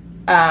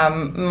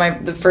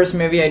 The first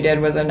movie I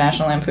did was a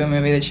National Lampoon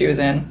movie that she was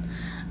in.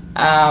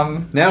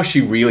 Now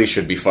she really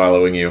should be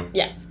following you.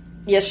 Yeah.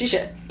 Yes, she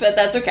should. But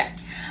that's okay.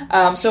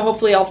 So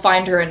hopefully I'll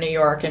find her in New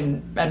York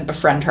and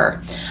befriend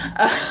her.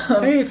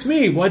 Hey, it's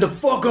me. Why the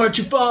fuck aren't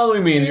you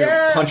following me? And you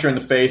punch her in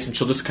the face, and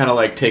she'll just kind of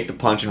like take the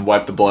punch and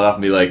wipe the blood off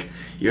and be like,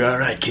 "You're all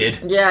right, kid."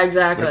 Yeah,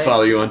 exactly. I'm gonna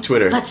follow you on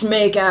Twitter. Let's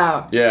make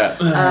out. Yeah.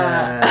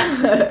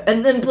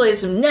 And then play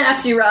some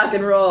nasty rock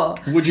and roll.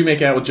 Would you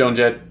make out with Joan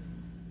Jett?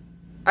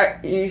 Are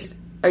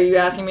you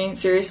asking me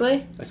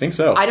seriously? I think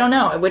so. I don't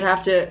know. I would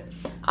have to.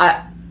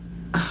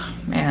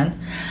 Man.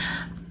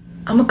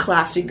 I'm a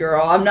classy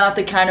girl. I'm not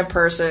the kind of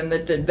person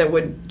that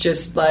would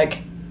just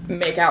like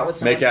make out with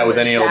someone. Make out with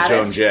any old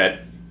Joan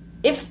Jett.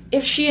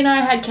 If she and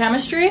I had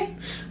chemistry,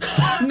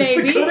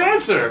 maybe. That's a good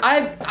answer.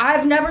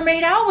 I've never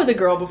made out with a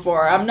girl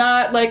before. I'm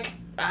not like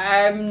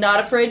I'm not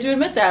afraid to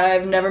admit that.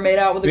 I've never made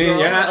out with a girl.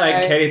 You're not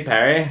like Katy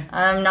Perry?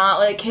 I'm not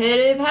like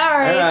Katy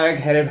Perry. You're not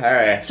like Katy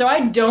Perry. So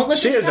I don't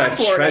listen She to is a Top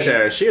 40.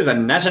 treasure. She is a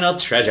national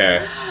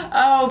treasure.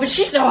 Oh, but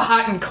she's so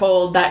hot and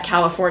cold, that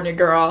California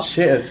girl.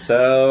 She is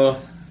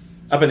so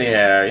up in the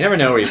air. You never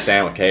know where you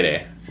stand with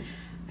Katy.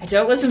 I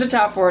don't listen to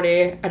Top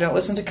 40. I don't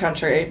listen to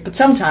country. But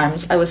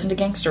sometimes I listen to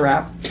gangster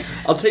rap.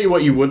 I'll tell you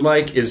what you would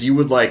like is you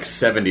would like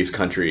 70s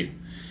country.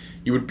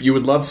 You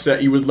would love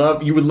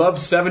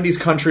 70s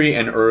country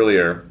and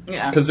earlier.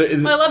 Yeah. Because I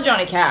love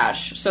Johnny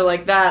Cash. So,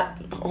 like,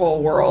 that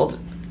whole world,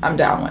 I'm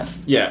down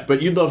with. yeah,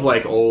 but you'd love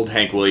like old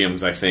Hank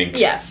Williams, I think.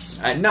 Yes.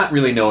 Not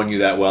really knowing you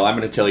that well, I'm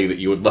going to tell you that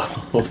you would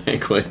love old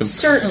Hank Williams.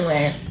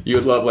 Certainly. You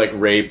would love like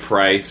Ray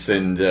Price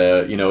and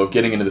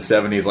getting into the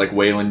 70s, like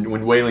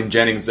Waylon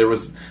Jennings. There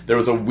was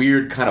a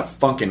weird kind of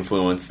funk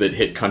influence that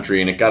hit country,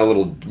 and it got a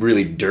little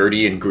really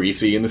dirty and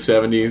greasy in the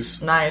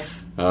 70s.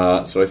 Nice.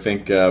 So I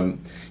think,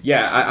 I'm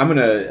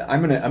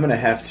gonna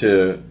have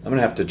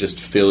to just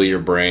fill your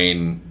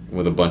brain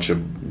with a bunch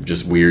of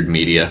just weird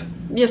media.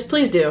 Yes,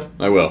 please do.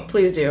 I will.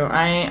 Please do.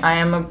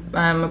 I'm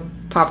a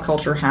pop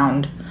culture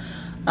hound.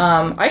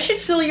 I should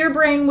fill your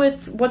brain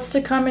with what's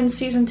to come in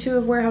season 2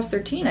 of Warehouse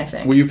 13, I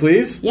think. Will you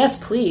please? Yes,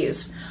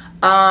 please.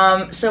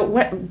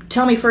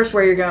 Tell me first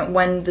where you're going,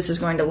 when this is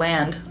going to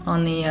land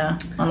on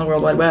the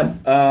World Wide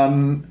Web.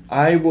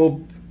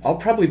 I'll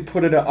probably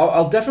put it up.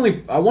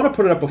 I want to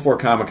put it up before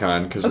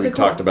Comic-Con because we cool.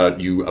 talked about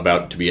you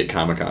about to be at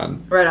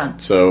Comic-Con. Right on.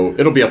 So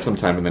it'll be up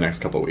sometime in the next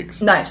couple of weeks.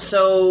 Nice.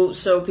 So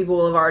people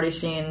will have already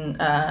seen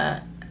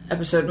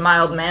episode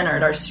Mild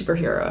Mannered, our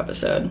superhero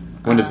episode.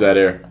 When does that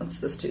air? It's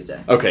this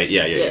Tuesday. Okay,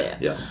 yeah.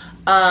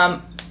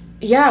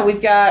 Yeah,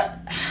 we've got...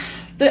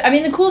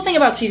 the cool thing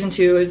about season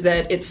 2 is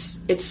that it's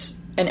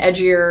an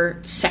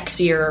edgier,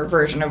 sexier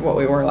version of what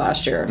we were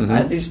last year.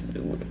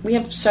 We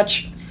have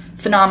such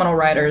phenomenal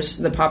writers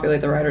that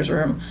populate the writers'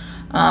 room,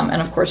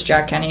 and of course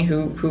Jack Kenny,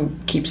 who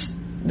keeps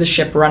the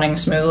ship running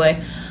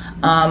smoothly.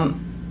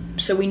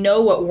 So we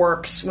know what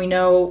works. We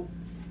know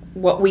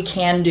what we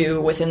can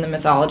do within the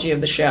mythology of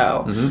the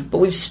show, but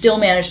we've still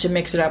managed to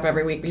mix it up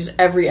every week because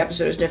every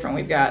episode is different.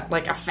 We've got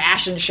like a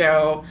fashion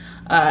show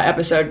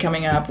episode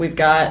coming up. We've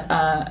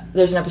got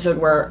there's an episode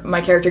where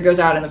my character goes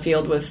out in the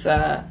field with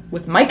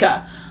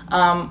Micah,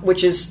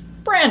 which is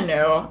brand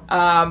new,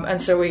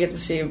 and so we get to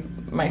see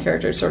my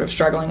character sort of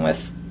struggling with,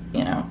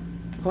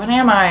 what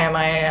am I? Am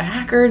I a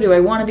hacker? Do I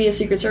want to be a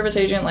Secret Service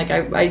agent? Like,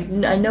 I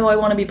know I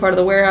want to be part of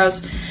the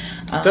warehouse.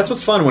 That's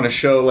what's fun when a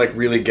show like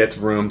really gets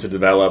room to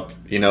develop.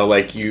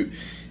 Like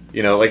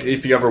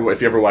if you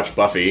ever watch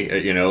Buffy,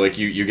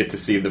 you get to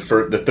see the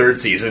third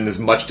season is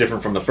much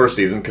different from the first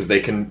season because they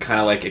can kind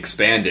of like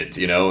expand it,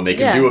 and they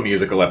can do a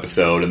musical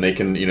episode, and they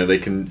can,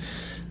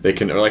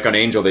 or like on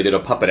Angel, they did a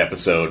puppet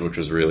episode, which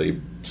was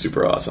really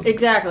super awesome.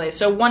 Exactly.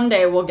 So one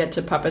day we'll get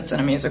to puppets in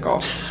a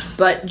musical.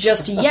 But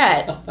just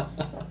yet,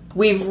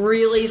 we've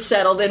really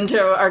settled into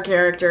our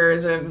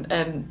characters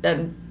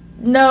and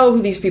know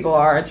who these people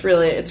are.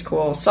 It's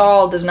cool.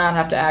 Saul does not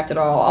have to act at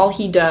all. All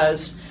he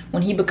does,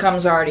 when he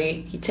becomes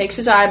Artie, he takes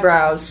his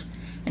eyebrows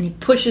and he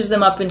pushes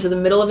them up into the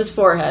middle of his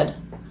forehead,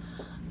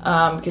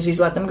 because he's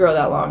let them grow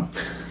that long.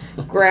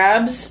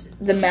 Grabs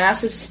the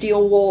massive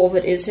steel wool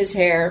that is his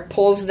hair,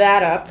 pulls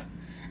that up,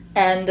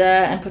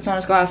 and puts on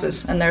his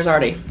glasses, and there's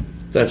Artie.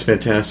 That's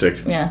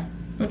fantastic. Yeah,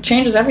 it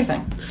changes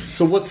everything.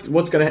 So what's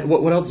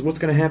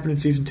gonna happen in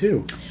season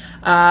 2?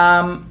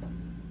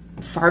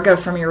 Fargo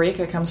from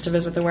Eureka comes to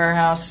visit the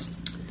warehouse.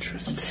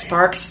 Interesting.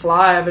 Sparks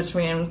fly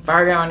between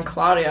Fargo and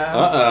Claudia.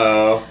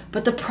 Uh-oh.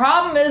 But the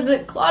problem is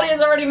that Claudia's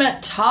already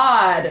met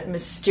Todd,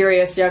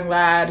 mysterious young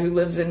lad who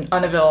lives in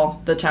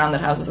Unnaville, the town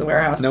that houses the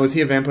warehouse. Now, is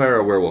he a vampire or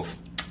a werewolf?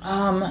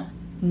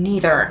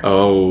 Neither.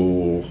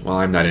 Oh, well,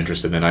 I'm not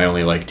interested in. I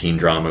only like teen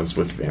dramas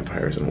with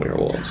vampires and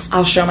werewolves.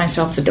 I'll show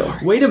myself the door.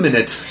 Wait a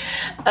minute.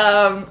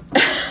 My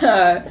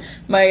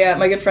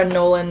good friend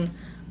Nolan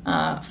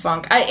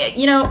Funk.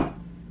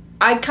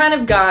 I kind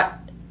of got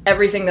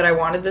everything that I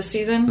wanted this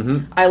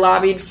season. I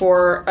lobbied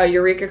for a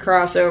Eureka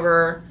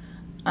crossover,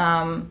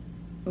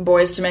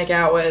 boys to make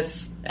out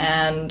with,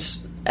 and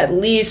at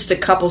least a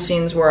couple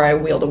scenes where I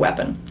wield a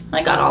weapon.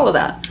 I got all of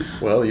that.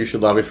 Well, you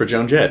should lobby for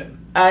Joan Jett.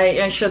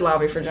 I should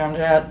lobby for Joan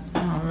Jett.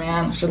 Oh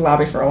man, I should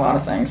lobby for a lot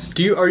of things.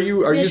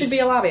 You should be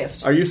a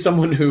lobbyist. Are you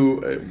someone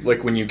who,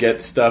 like, when you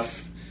get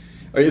stuff,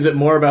 or is it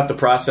more about the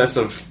process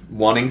of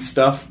wanting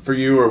stuff for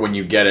you, or when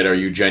you get it, are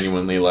you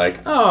genuinely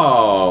like,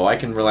 oh, I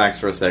can relax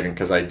for a second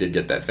because I did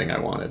get that thing I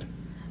wanted?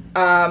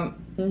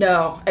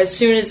 No. As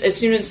soon as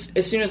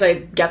I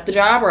get the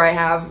job or I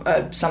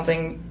have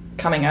something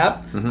coming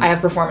up, I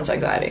have performance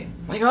anxiety.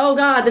 Like, oh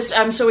god,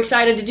 I'm so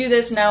excited to do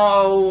this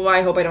now.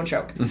 I hope I don't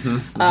choke.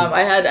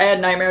 I had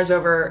nightmares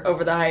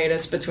over the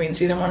hiatus between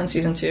season 1 and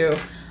season 2,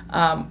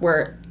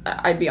 where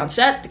I'd be on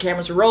set, the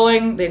cameras were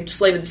rolling, they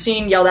slated the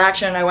scene, yelled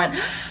action, and I went,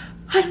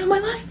 I don't know my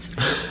lines.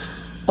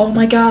 Oh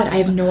my god, I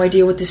have no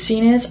idea what this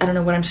scene is. I don't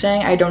know what I'm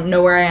saying. I don't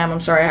know where I am. I'm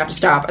sorry, I have to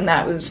stop. And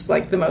that was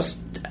like the most...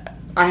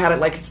 I had it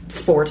like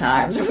 4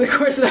 times over the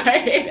course of the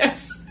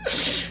hiatus.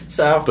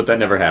 So, but that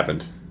never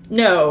happened.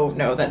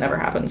 No, that never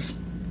happens.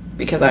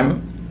 Because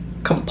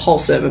I'm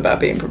compulsive about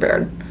being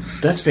prepared.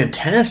 That's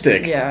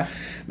fantastic. Yeah.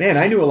 Man,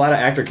 I knew a lot of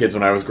actor kids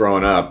when I was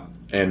growing up,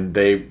 and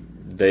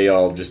they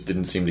all just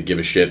didn't seem to give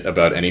a shit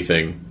about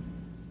anything.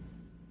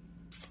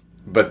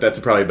 But that's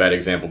probably a bad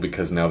example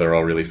because now they're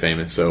all really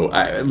famous. So,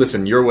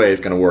 listen, your way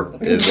is going to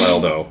work as well,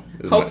 though.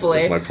 Hopefully.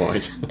 That's my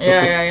point.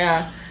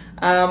 Yeah.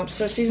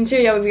 So season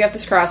 2, we've got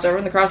this crossover,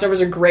 and the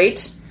crossovers are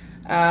great.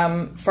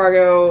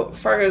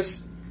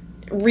 Fargo's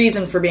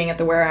reason for being at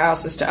the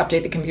warehouse is to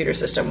update the computer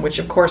system, which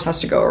of course has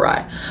to go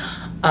awry.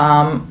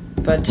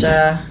 But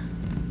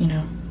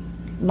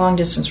long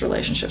distance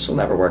relationships will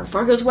never work.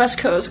 Fargo's West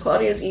Coast,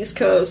 Claudia's East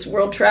Coast,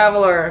 world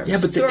traveler. Yeah,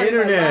 but story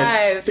of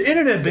my life. The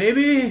internet,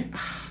 baby.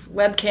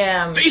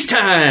 Webcam.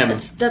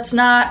 FaceTime. That's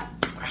not.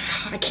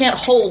 I can't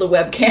hold a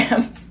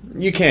webcam.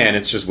 You can.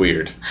 It's just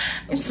weird.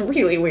 It's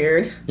really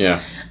weird.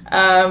 Yeah.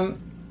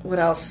 What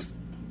else?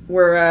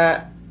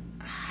 I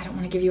don't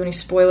want to give you any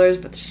spoilers,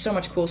 but there's so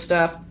much cool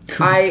stuff.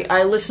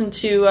 I listened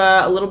to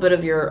a little bit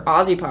of your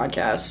Ozzy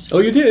podcast. Oh,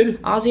 you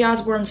did? Ozzy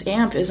Osbourne's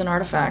amp is an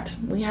artifact.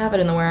 We have it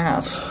in the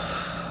warehouse.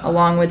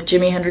 Along with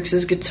Jimi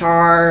Hendrix's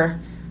guitar,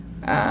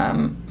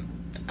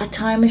 a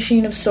time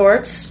machine of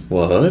sorts.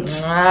 What?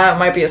 It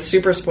might be a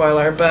super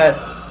spoiler, but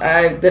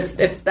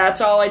if that's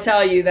all I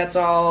tell you, that's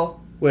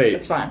all. Wait.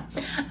 It's fine.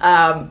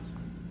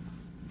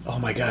 Oh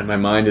my god, my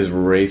mind is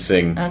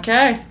racing.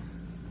 Okay.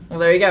 Well,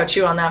 there you go.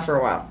 Chew on that for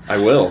a while. I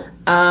will.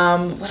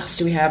 What else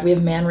do we have? We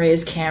have Man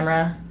Ray's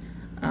camera.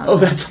 Oh,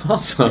 that's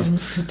awesome.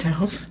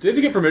 Dope. Do they have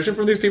to get permission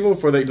from these people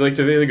before they do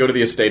they go to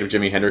the estate of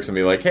Jimi Hendrix and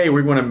be like, "Hey,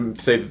 we want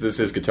to say that this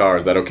is guitar.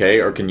 Is that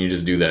okay, or can you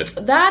just do that?"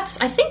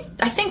 I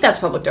think that's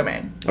public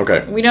domain.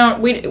 Okay.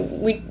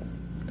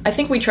 I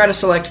think we try to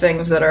select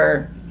things that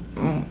are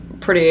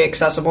pretty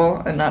accessible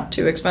and not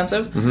too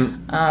expensive.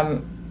 Mm-hmm.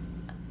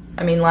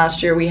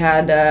 Last year we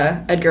had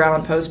Edgar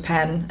Allan Poe's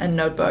pen and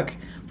notebook,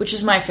 which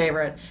is my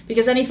favorite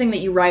because anything that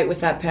you write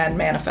with that pen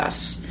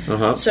manifests.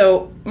 Uh-huh.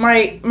 So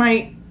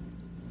my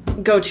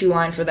go-to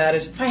line for that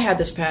is, if I had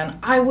this pen,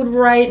 I would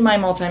write my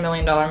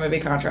multi-million-dollar movie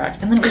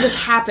contract, and then it would just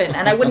happen,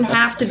 and I wouldn't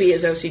have to be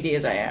as OCD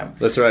as I am.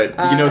 That's right.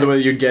 The way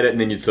you'd get it, and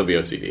then you'd still be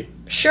OCD.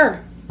 Sure.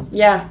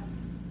 Yeah.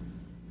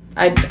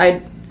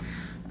 The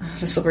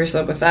slippery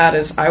slope with that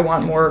is I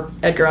want more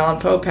Edgar Allan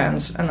Poe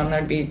pens, and then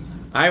there'd be...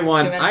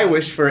 I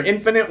wish for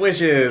infinite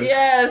wishes.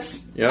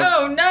 Yes. Yep.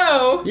 Oh,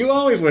 no. You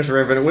always wish for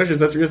infinite wishes.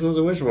 That's what you're supposed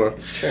to wish for.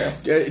 It's true.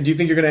 Do you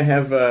think you're going to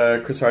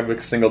have Chris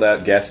Hardwick's Singled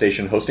Out gas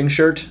station hosting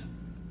shirt?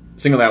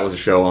 Singled Out was a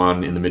show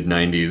on in the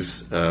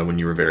mid-'90s when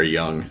you were very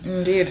young.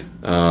 Indeed.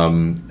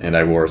 And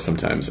I wore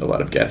sometimes a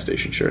lot of gas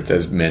station shirts,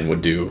 as men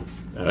would do,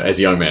 as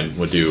young men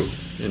would do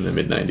in the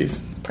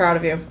mid-'90s. Proud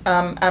of you.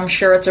 I'm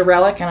sure it's a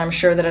relic, and I'm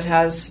sure that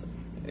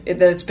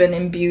it's been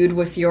imbued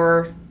with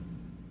your...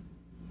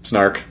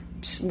 Snark.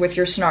 With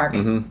your snark.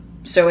 Mm-hmm.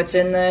 So it's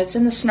in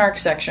the snark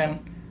section.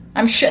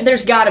 I'm sure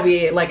there's got to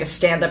be like a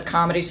stand-up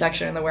comedy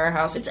section in the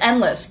warehouse. It's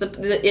endless.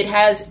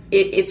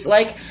 It's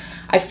like,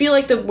 I feel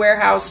like the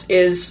warehouse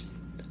is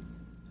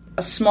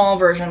a small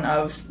version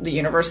of the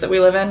universe that we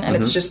live in, and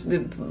it's just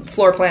the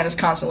floor plan is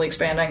constantly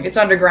expanding. It's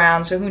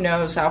underground, so who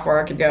knows how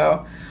far it could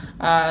go.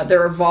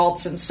 There are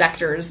vaults and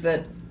sectors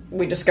that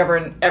we discover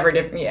in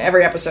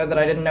every episode that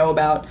I didn't know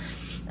about.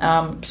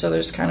 So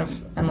there's kind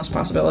of endless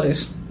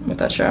possibilities with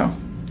that show.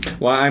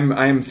 Well,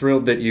 I'm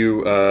thrilled that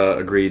you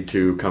agreed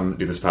to come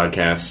do this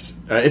podcast.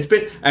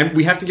 And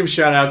we have to give a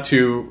shout out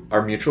to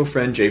our mutual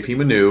friend JP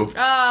Manu.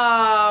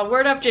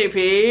 Word up,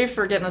 JP,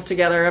 for getting us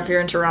together up here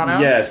in Toronto.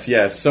 Yes,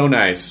 so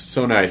nice.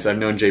 I've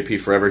known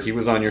JP forever. He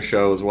was on your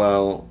show as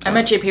well. I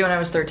met JP when I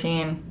was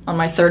 13 on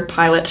my third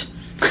pilot.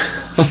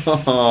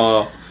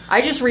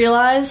 I just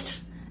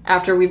realized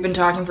after we've been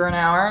talking for an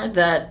hour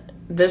that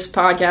this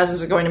podcast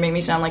is going to make me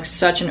sound like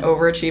such an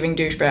overachieving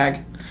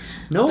douchebag.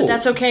 No, but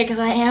that's okay because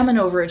I am an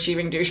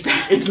overachieving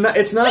douchebag. It's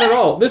not at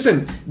all.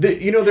 Listen,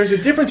 there's a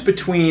difference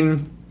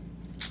between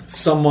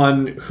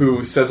someone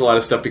who says a lot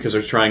of stuff because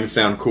they're trying to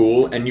sound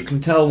cool, and you can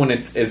tell when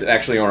it's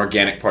actually an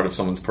organic part of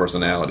someone's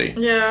personality.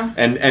 Yeah.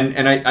 And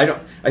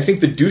I think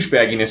the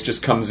douchebagginess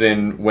just comes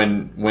in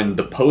when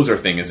the poser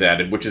thing is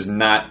added, which is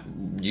not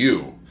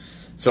you.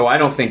 So I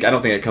don't think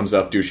it comes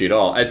off douchey at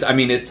all. I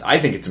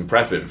think it's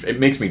impressive. It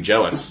makes me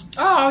jealous.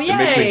 Oh, yay. It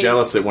makes me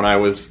jealous that when I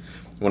was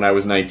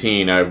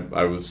 19, I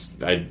was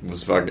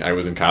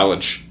in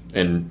college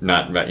and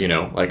not,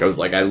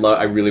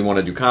 I really want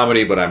to do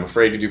comedy, but I'm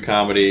afraid to do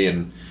comedy,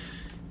 and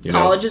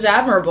college is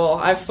admirable.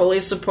 I fully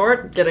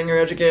support getting your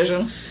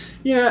education.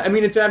 Yeah,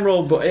 it's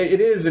admirable. It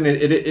is, and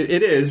it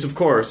is, of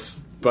course.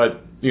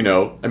 But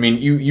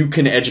you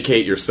can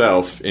educate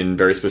yourself in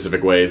very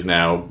specific ways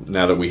now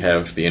that we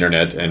have the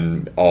internet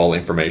and all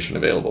information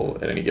available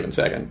at any given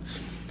second.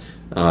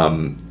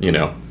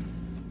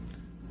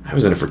 I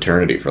was in a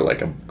fraternity for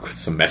like a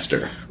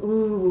semester.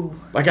 Ooh.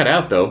 I got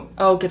out though.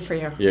 Oh, good for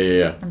you.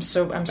 Yeah. I'm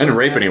so I didn't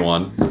rape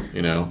anyone,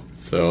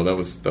 so that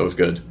was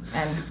good.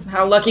 And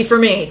how lucky for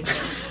me.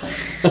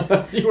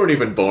 You weren't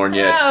even born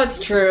yet. No,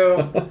 it's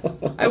true.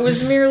 I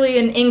was merely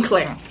an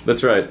inkling.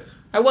 That's right.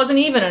 I wasn't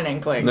even an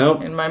inkling.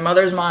 Nope. In my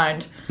mother's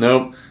mind.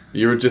 Nope.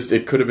 You were just,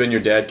 it could have been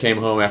your dad came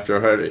home after a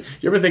hard...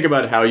 You ever think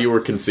about how you were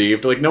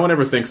conceived? Like, no one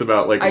ever thinks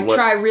about, like, I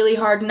try really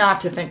hard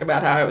not to think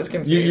about how I was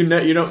conceived.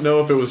 You don't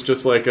know if it was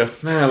just like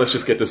let's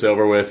just get this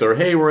over with, or,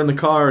 hey, we're in the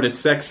car and it's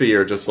sexy,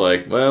 or just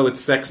like, well,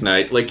 it's sex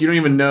night. Like, you don't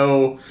even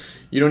know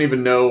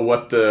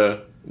what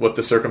the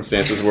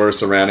circumstances were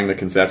surrounding the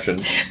conception.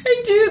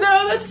 I do,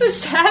 though. That's the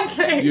sad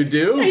thing. You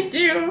do? I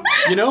do.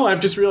 You know, I've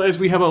just realized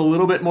we have a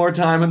little bit more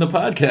time in the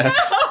podcast.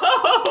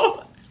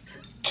 Oh.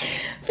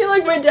 I feel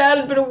like my dad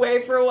had been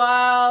away for a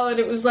while, and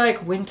it was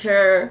like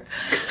winter.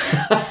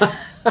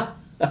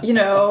 You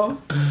know,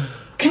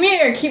 come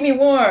here, keep me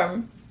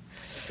warm.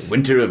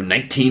 Winter of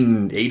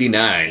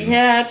 1989.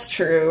 Yeah, it's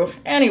true.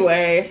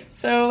 Anyway,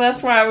 so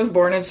that's why I was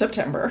born in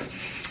September.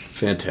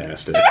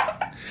 Fantastic.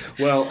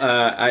 Well,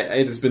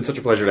 it has been such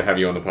a pleasure to have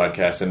you on the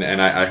podcast,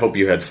 and I hope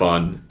you had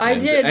fun. I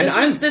did.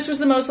 This was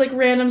the most like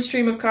random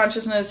stream of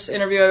consciousness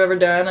interview I've ever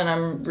done, and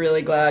I'm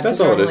really glad.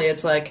 That's all normally it is.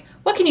 It's like,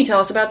 what can you tell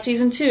us about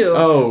season 2?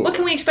 Oh. What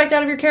can we expect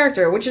out of your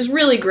character? Which is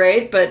really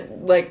great, but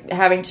like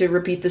having to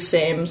repeat the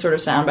same sort of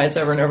sound bites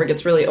over and over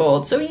gets really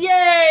old. So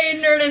yay,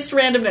 Nerdist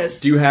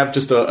randomness. Do you have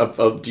just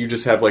do you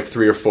just have like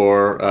 3 or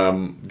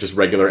 4 just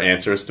regular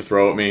answers to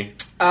throw at me?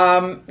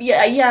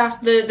 Yeah.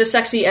 The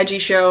sexy, edgy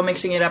show,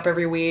 mixing it up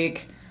every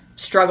week.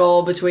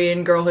 Struggle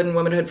between girlhood and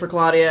womanhood for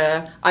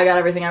Claudia. I got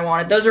everything I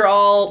wanted. Those are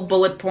all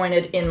bullet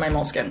pointed in my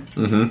moleskin.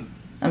 Mm-hmm.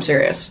 I'm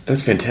serious.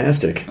 That's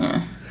fantastic.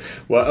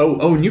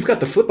 Well, and you've got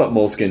the flip up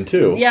moleskin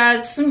too.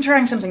 Yeah, I'm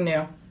trying something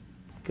new.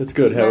 That's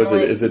good. How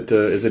Normally- is it?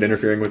 Is it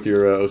interfering with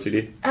your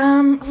OCD?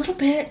 A little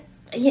bit.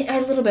 Yeah,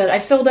 a little bit. I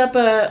filled up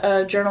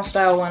a journal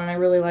style one and I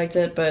really liked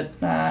it, but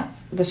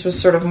this was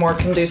sort of more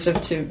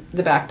conducive to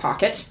the back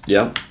pocket.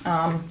 Yeah.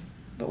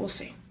 But we'll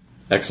see.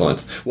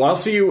 Excellent. Well, I'll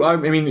see you. I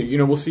mean,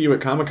 we'll see you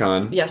at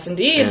Comic-Con. Yes,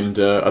 indeed. And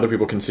other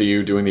people can see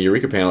you doing the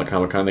Eureka panel at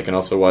Comic-Con. They can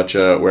also watch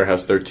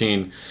Warehouse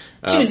 13.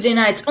 Tuesday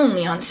nights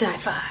only on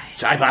Sci-Fi.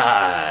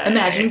 Sci-Fi!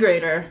 Imagine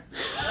greater.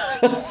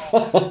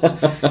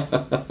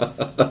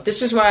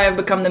 This is why I've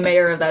become the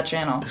mayor of that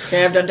channel.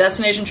 Okay, I've done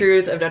Destination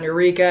Truth. I've done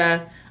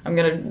Eureka. I'm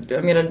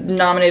gonna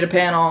nominate a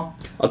panel.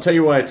 I'll tell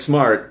you why it's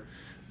smart.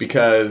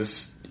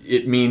 Because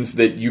it means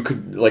that you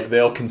could, like,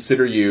 they'll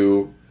consider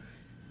you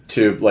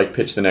to, like,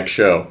 pitch the next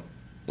show.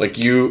 Like,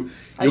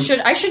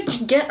 I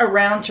should get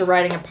around to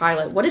writing a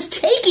pilot. What is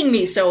taking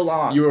me so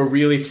long? You are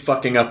really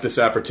fucking up this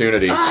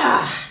opportunity.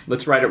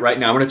 Let's write it right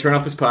now. I'm going to turn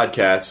off this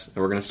podcast, and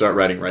we're going to start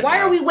writing right now. Why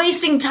are we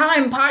wasting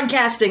time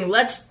podcasting?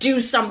 Let's do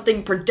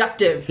something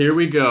productive. Here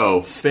we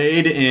go.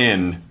 Fade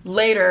in.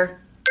 Later.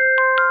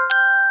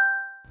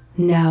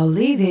 Now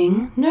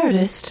leaving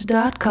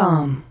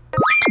Nerdist.com.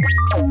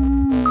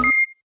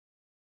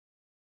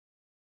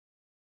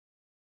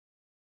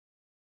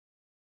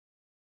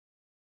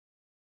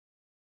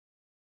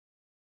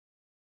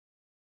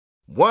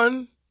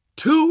 One,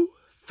 2,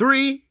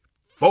 3,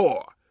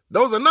 4.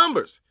 Those are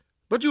numbers.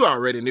 But you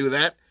already knew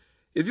that.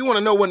 If you want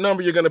to know what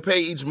number you're going to pay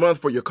each month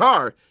for your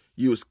car,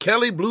 use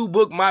Kelley Blue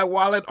Book My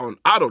Wallet on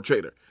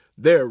AutoTrader.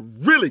 They're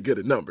really good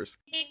at numbers.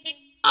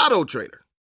 AutoTrader.